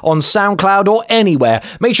iTunes, on SoundCloud, or anywhere.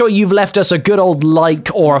 Make sure you've left us a good old like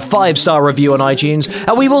or a 5-star review on iTunes,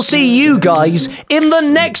 and we will see you guys in the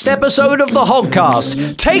next episode of the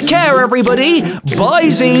HogCast. Take care, everybody.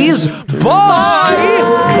 Bye-sies. Bye.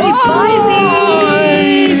 Bye. Bye.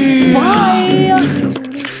 Bye.